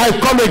now. I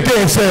come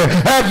against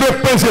every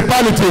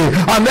principality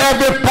and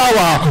every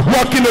power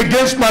working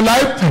against my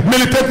life,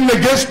 militating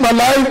against my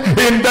life.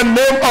 In the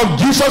name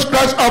of Jesus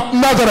Christ of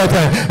Nazareth,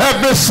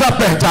 every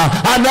serpent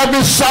and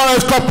every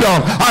scorpion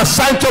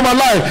assigned to my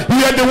life,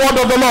 hear the word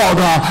of the Lord.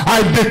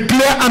 I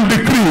declare and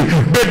decree,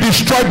 be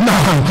destroyed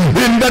now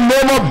in the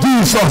name of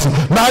Jesus.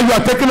 Now you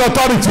are taking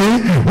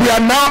authority. We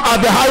are now at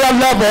the higher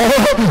level.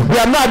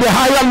 We are now at the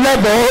higher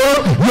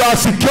level. You are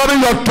securing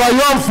your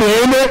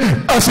triumphing,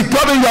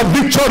 securing your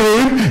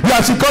victory. You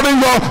are securing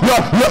your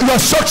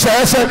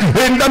success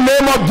in the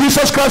name of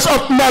Jesus Christ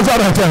of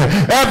Nazareth.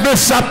 Every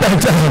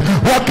serpent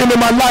walking in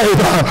my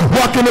life,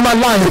 walking in my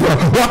life,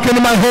 walking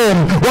in my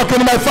home,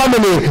 walking in my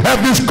family,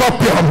 every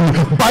scorpion,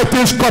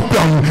 biting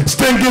scorpion,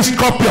 stinging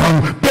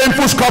scorpion,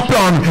 painful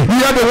scorpion,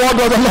 hear the word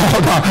of the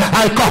Lord.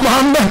 I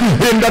command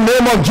in the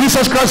name of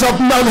Jesus Christ of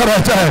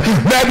Nazareth,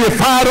 let the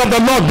fire of the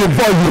Lord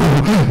devour you.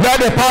 Let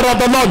the power of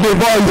the Lord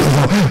devour you.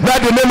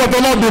 Let the name of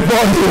the Lord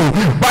devour you.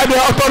 By the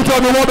authority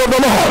of the word of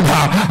the Lord,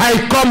 I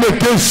come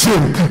against you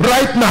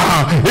right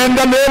now in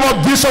the name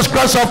of Jesus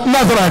Christ of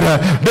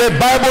Nazareth. The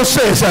Bible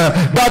says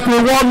that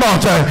we war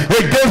not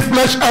against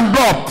flesh and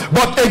blood,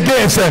 but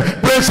against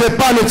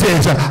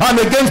principalities and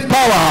against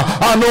power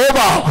and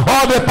over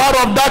all the power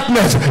of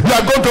darkness. You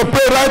are going to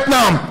pray right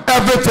now.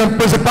 Every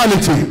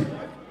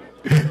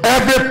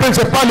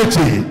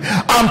principality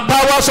and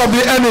powers of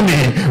the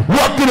enemy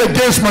working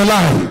against my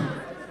life,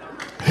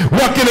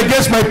 working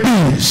against my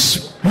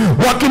peace,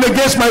 working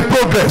against my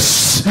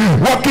progress,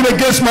 working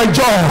against my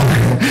joy,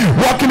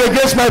 working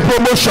against my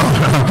promotion,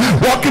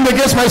 working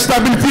against my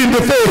stability in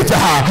the faith,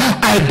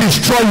 I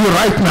destroy you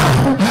right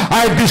now.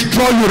 I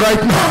destroy you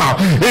right now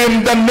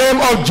in the name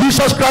of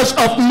Jesus Christ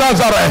of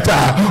Nazareth.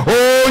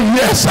 Oh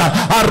yes,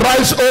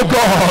 arise, oh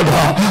God,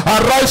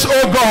 arise,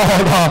 oh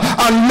God,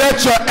 and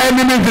let your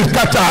enemy be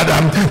scattered.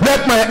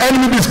 Let my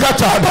enemy be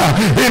scattered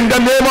in the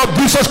name of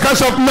Jesus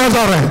Christ of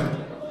Nazareth.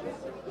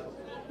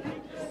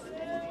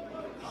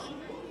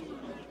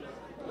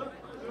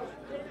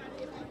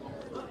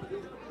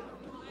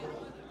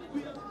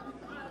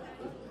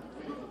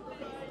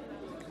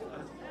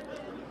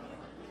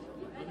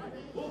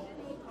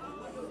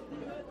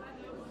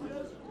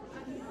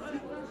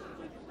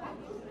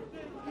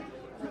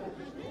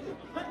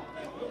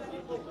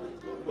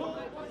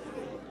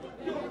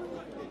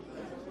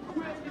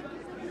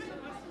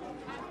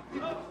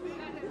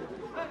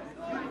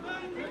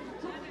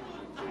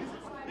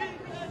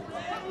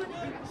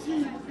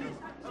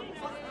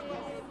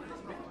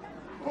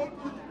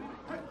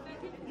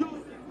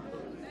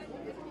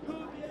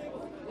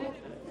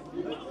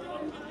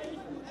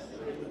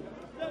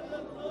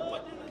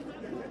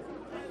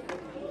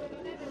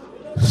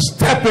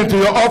 Step into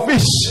your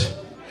office,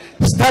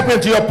 step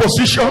into your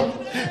position,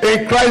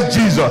 In Christ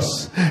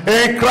Jesus.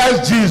 In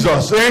Christ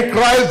Jesus. In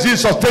Christ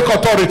Jesus. Take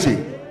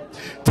authority.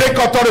 Take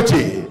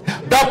authority.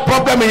 That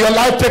problem in your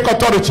life, take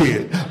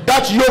authority.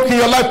 That yoke in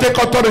your life, take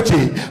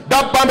authority.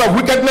 That band of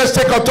wickedness,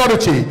 take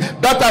authority.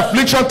 That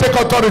affliction, take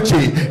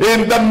authority.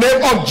 In the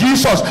name of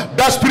Jesus.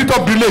 That spirit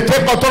of delay,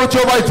 take authority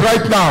over it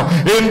right now.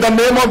 In the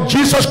name of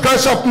Jesus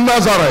Christ of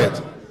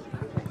Nazareth.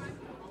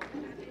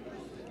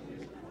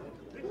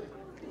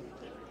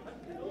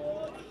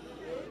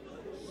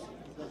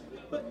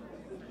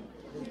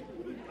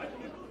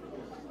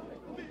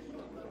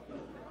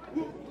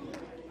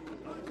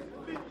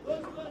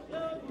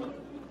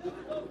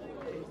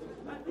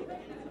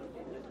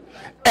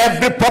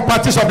 Every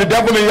properties of the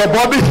devil in your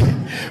body,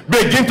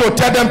 begin to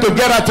tell them to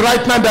get out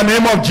right now in the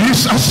name of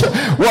Jesus.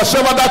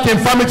 Whatever that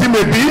infirmity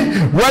may be,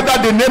 whether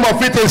the name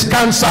of it is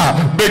cancer,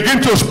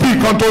 begin to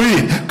speak unto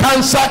it.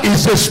 Cancer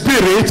is a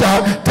spirit.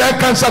 Tell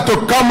cancer to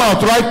come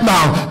out right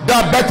now.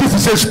 Diabetes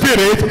is a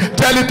spirit.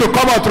 Tell it to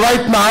come out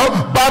right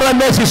now.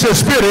 Barrenness is a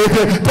spirit.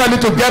 Tell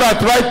it to get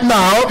out right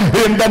now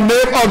in the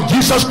name of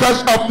Jesus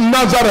Christ of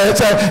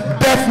Nazareth.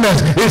 Deafness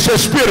is a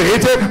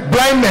spirit.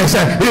 Blindness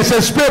is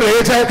a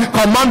spirit.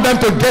 Command them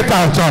to get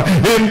out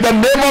in the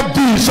name of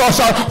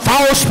Jesus.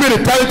 Foul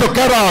spirit, tell it to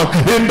get out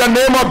in the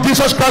name of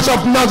Jesus Christ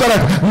of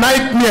Nazareth.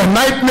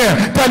 Nightmare,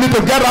 tell it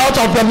to get out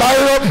of the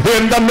life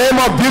in the name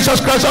of Jesus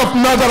Christ of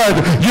Nazareth.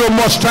 You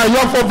must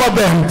triumph over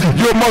them.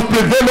 You must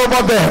prevail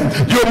over them.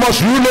 You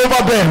must rule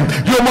over them.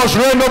 You must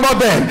reign over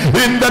them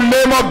in the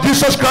name of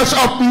Jesus Christ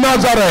of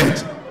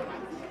Nazareth.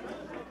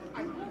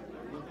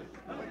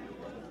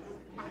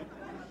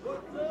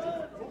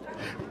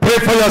 Pray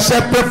for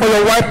yourself, pray for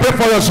your wife, pray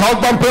for your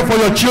husband, pray for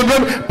your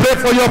children, pray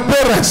for your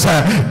parents.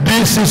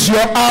 This is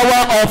your hour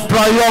of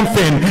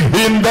triumphing.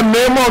 In the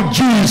name of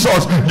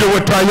Jesus, you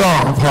will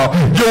triumph.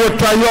 You will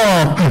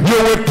triumph. You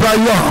will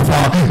triumph.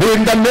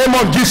 In the name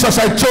of Jesus,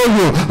 I told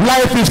you,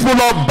 life is full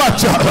of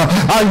battle,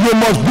 and you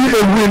must be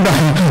a winner.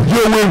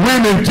 You will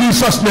win in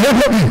Jesus' name.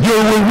 You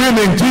will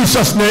win in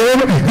Jesus'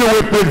 name. You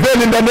will prevail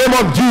in the name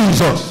of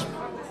Jesus.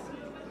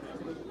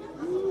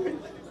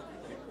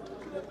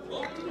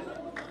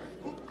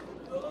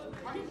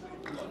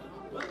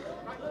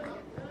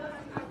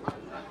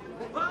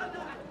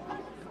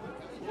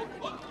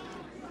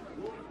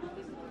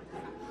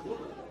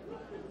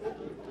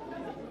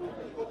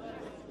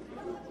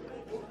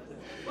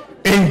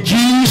 In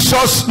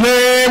Jesus'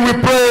 name we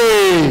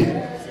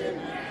pray.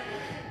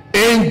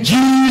 In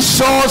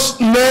Jesus'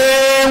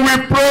 name we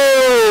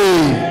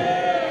pray.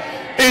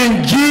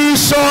 In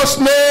Jesus'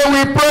 name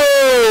we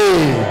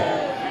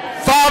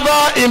pray.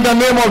 Father, in the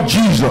name of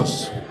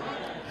Jesus,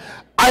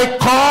 I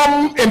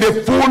come in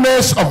the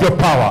fullness of your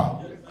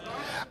power.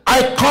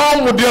 I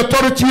come with the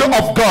authority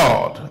of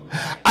God.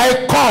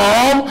 I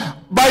come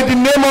by the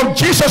name of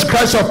Jesus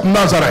Christ of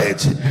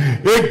Nazareth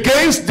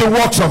against the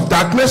works of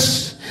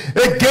darkness,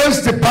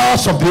 against the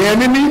powers of the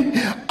enemy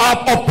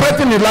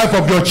operating in the life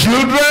of your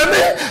children,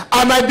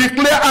 and I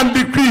declare and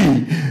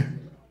decree,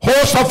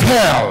 hosts of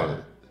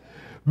hell,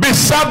 be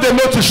served the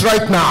notice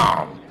right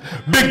now.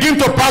 Begin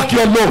to pack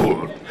your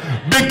load.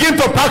 Begin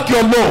to pack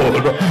your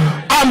load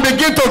and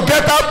begin to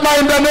get out now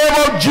in the name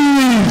of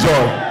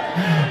Jesus.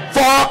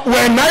 For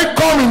when I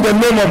come in the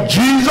name of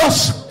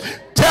Jesus,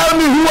 tell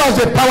me who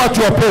has the power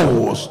to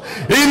oppose.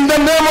 In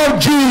the name of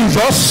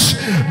Jesus,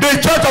 the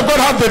church of God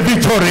has the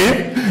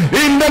victory.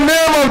 In the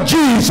name of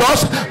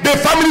Jesus, the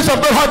families of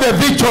God have the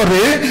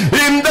victory.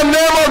 In the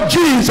name of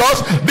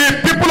Jesus, the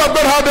people of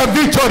God have the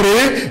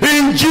victory.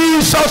 In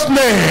Jesus'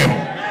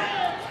 name.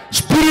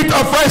 Spirit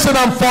of rising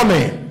and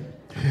falling,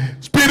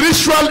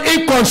 spiritual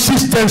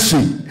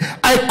inconsistency,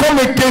 I come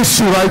against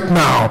you right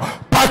now.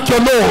 Pack your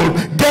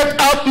load. Get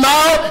out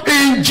now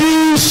in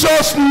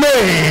Jesus'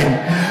 name.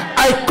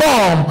 I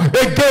come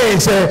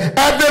against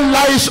every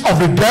lies of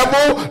the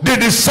devil, the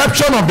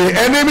deception of the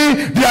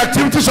enemy, the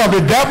activities of the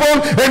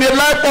devil in the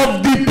life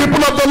of the people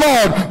of the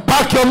Lord.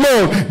 Pack your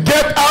load.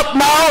 Get out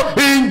now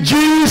in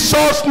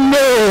Jesus'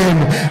 name.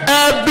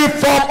 Every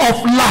form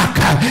of lack,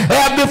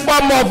 every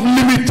form of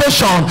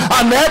limitation,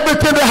 and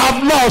everything they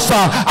have lost,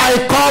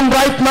 I come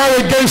right now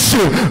against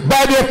you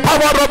by the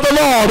power of the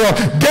Lord.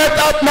 Get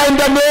out now in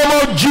the name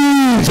of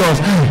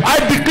Jesus. I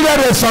declare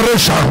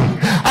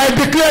restoration. I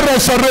declare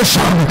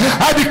restoration.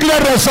 I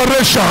declare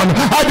restoration.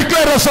 I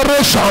declare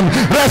restoration.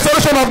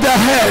 Restoration of their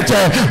health,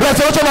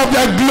 restoration of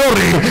their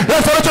glory,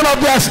 restoration of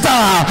their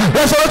star,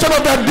 restoration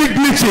of their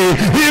dignity.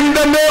 In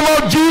the name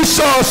of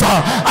Jesus,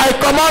 I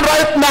command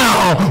right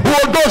now,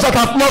 all those that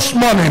have lost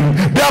money,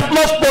 they have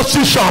lost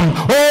position.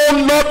 Oh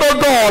Lord,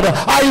 oh God,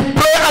 I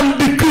pray and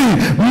decree,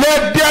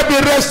 let there be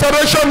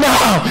restoration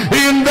now.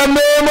 In the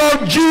name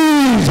of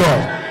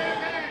Jesus.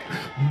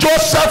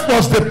 Joseph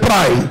was the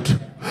pride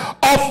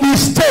of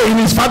his stay in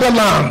his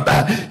fatherland.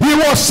 He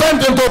was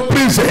sent into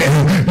prison.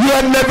 You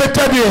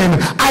elevated him.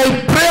 I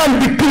pray and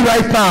decree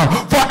right now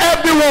for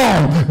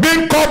everyone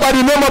being called by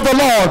the name of the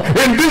Lord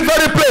in this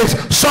very place,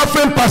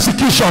 suffering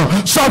persecution,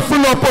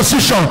 suffering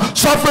opposition,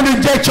 suffering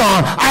rejection.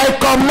 I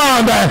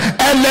command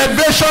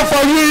elevation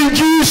for you in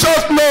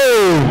Jesus'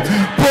 name.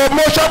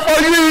 Promotion for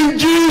you in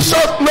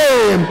Jesus'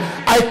 name.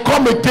 I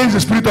come against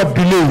the spirit of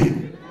delay.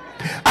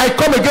 I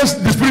come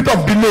against the spirit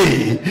of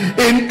delay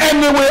in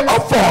any way or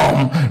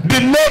form.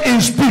 Delay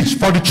in speech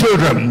for the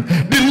children,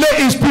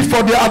 delay in speech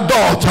for the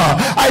adult.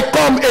 I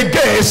come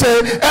against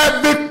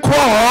every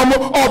crumb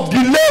of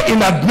delay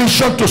in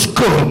admission to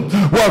school,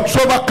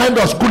 whatsoever kind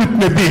of school it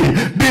may be.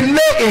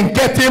 Delay in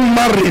getting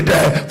married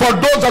for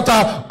those that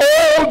are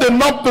old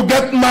enough to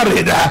get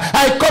married.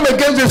 I come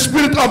against the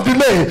spirit of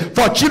delay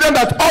for children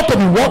that ought to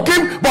be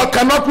walking but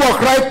cannot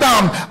walk right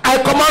now. I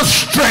command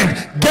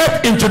strength,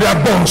 get into their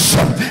bones,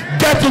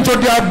 get into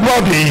their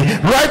body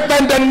right now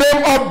in the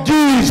name of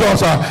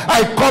Jesus.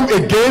 I come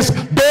against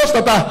those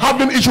that are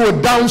having issue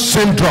with Down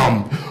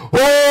syndrome.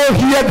 Oh,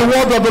 hear the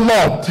word of the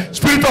Lord.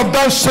 Spirit of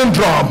Down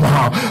syndrome,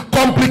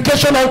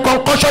 complication and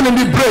concussion in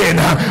the brain,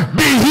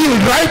 be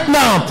healed right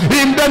now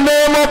in the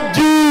name of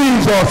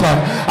Jesus.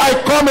 I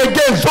come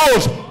against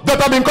those that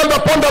have been called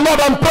upon the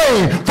Lord and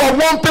praying for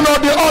one thing or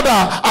the other,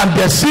 and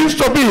there seems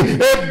to be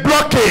a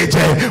blockage.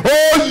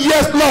 Oh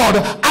yes, Lord,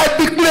 I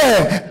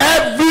declare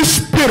every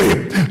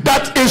spirit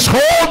that is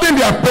holding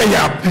their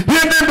prayer,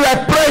 hindering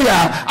their prayer,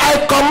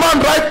 I command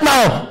right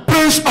now,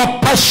 Prince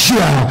of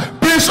Persia,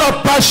 Prince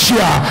of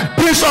Persia,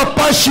 Prince of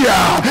Persia,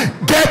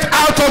 get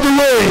out of the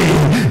way,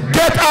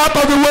 get out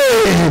of the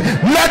way.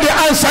 Let the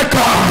answer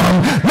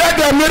come, let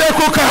the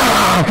miracle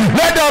come,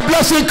 let the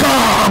blessing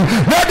come,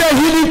 let the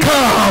healing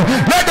come,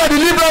 let the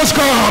deliverance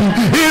come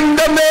in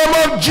the name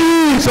of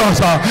Jesus.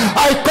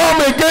 I come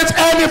against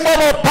any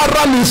form of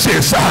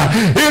paralysis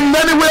in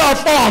any way or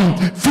form.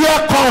 Fear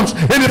comes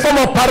in the form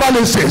of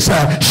paralysis,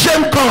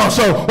 shame comes,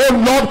 oh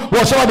Lord,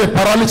 whatever the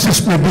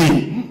paralysis may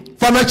be.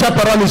 Financial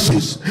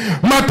paralysis,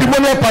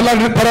 matrimonial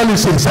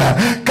paralysis,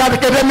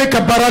 academic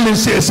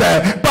paralysis,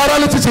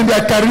 paralysis in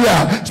their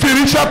career,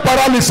 spiritual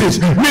paralysis,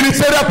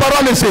 ministerial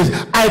paralysis.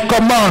 I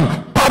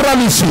command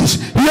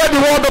paralysis. Hear the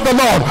word of the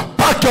Lord.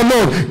 Pack your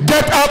load.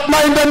 Get out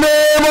now in the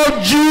name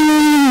of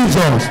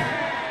Jesus.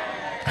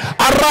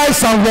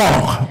 Arise and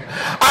walk.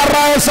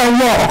 Arise and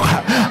walk.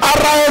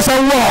 Arise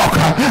and walk.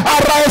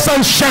 Arise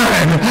and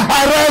shine.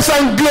 Arise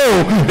and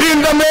glow in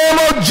the name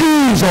of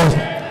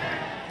Jesus.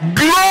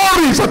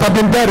 Glories that have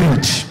been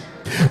buried,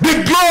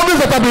 the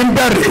glories that have been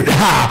buried,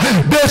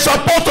 they're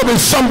supposed to be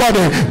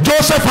somebody.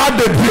 Joseph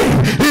had the dream.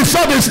 He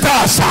saw the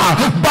stars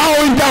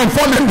bowing down,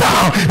 falling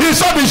down. He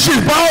saw the sheep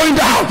bowing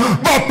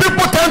down. But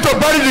people tend to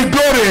bury the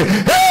glory.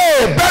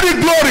 Hey, bury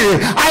glory.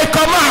 I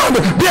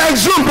command, be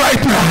exhumed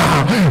right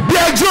now.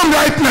 Be exhumed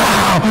right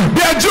now.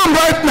 Be exhumed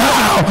right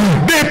now.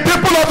 The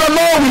people of the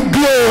Lord will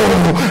glow.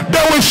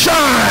 They will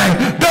shine.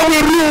 They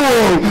will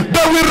rule.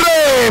 They will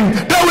reign.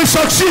 They will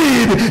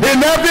succeed in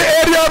every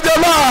area of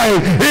their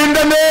life. In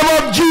the name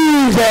of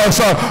Jesus.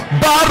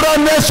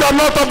 Barrenness are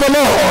not of the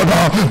Lord.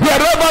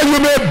 Wherever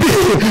you may be,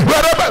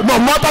 wherever, no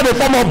matter the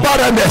form of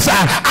barrenness,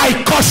 I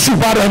curse you,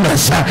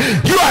 barrenness.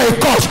 You are a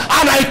curse,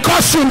 and I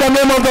curse you in the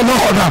name of the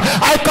Lord.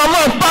 I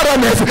command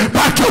barrenness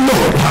back to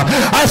Lord.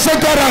 I say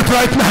get out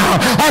right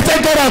now. I say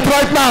get out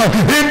right now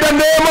in the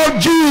name of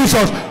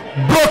Jesus.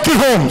 Broken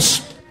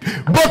homes,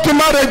 broken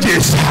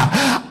marriages,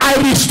 I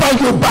restore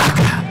you back.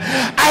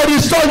 I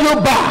restore you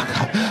back.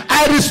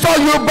 I restore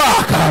you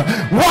back.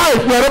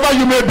 Wife, wherever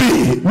you may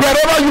be,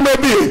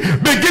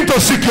 begin to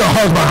seek your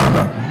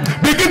husband.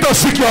 Begin to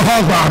seek your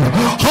husband.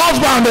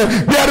 Husband,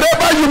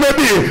 wherever you may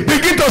be,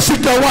 begin to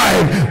seek your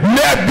wife.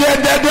 Let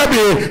there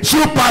be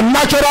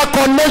supernatural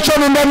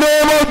connection in the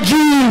name of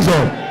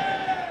Jesus.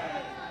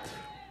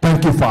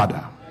 Thank you,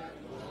 Father.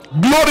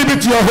 Glory be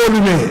to your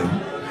holy name.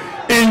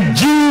 In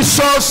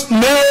Jesus'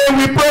 name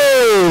we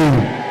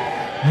pray.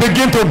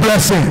 Begin to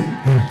bless him.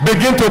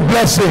 Begin to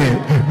bless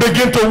him.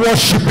 Begin to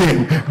worship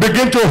him.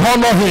 Begin to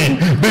honor him.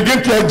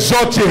 Begin to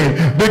exalt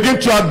him. Begin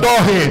to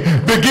adore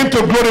him. Begin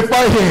to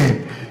glorify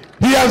him.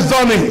 He has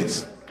done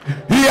it.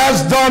 He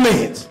has done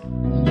it.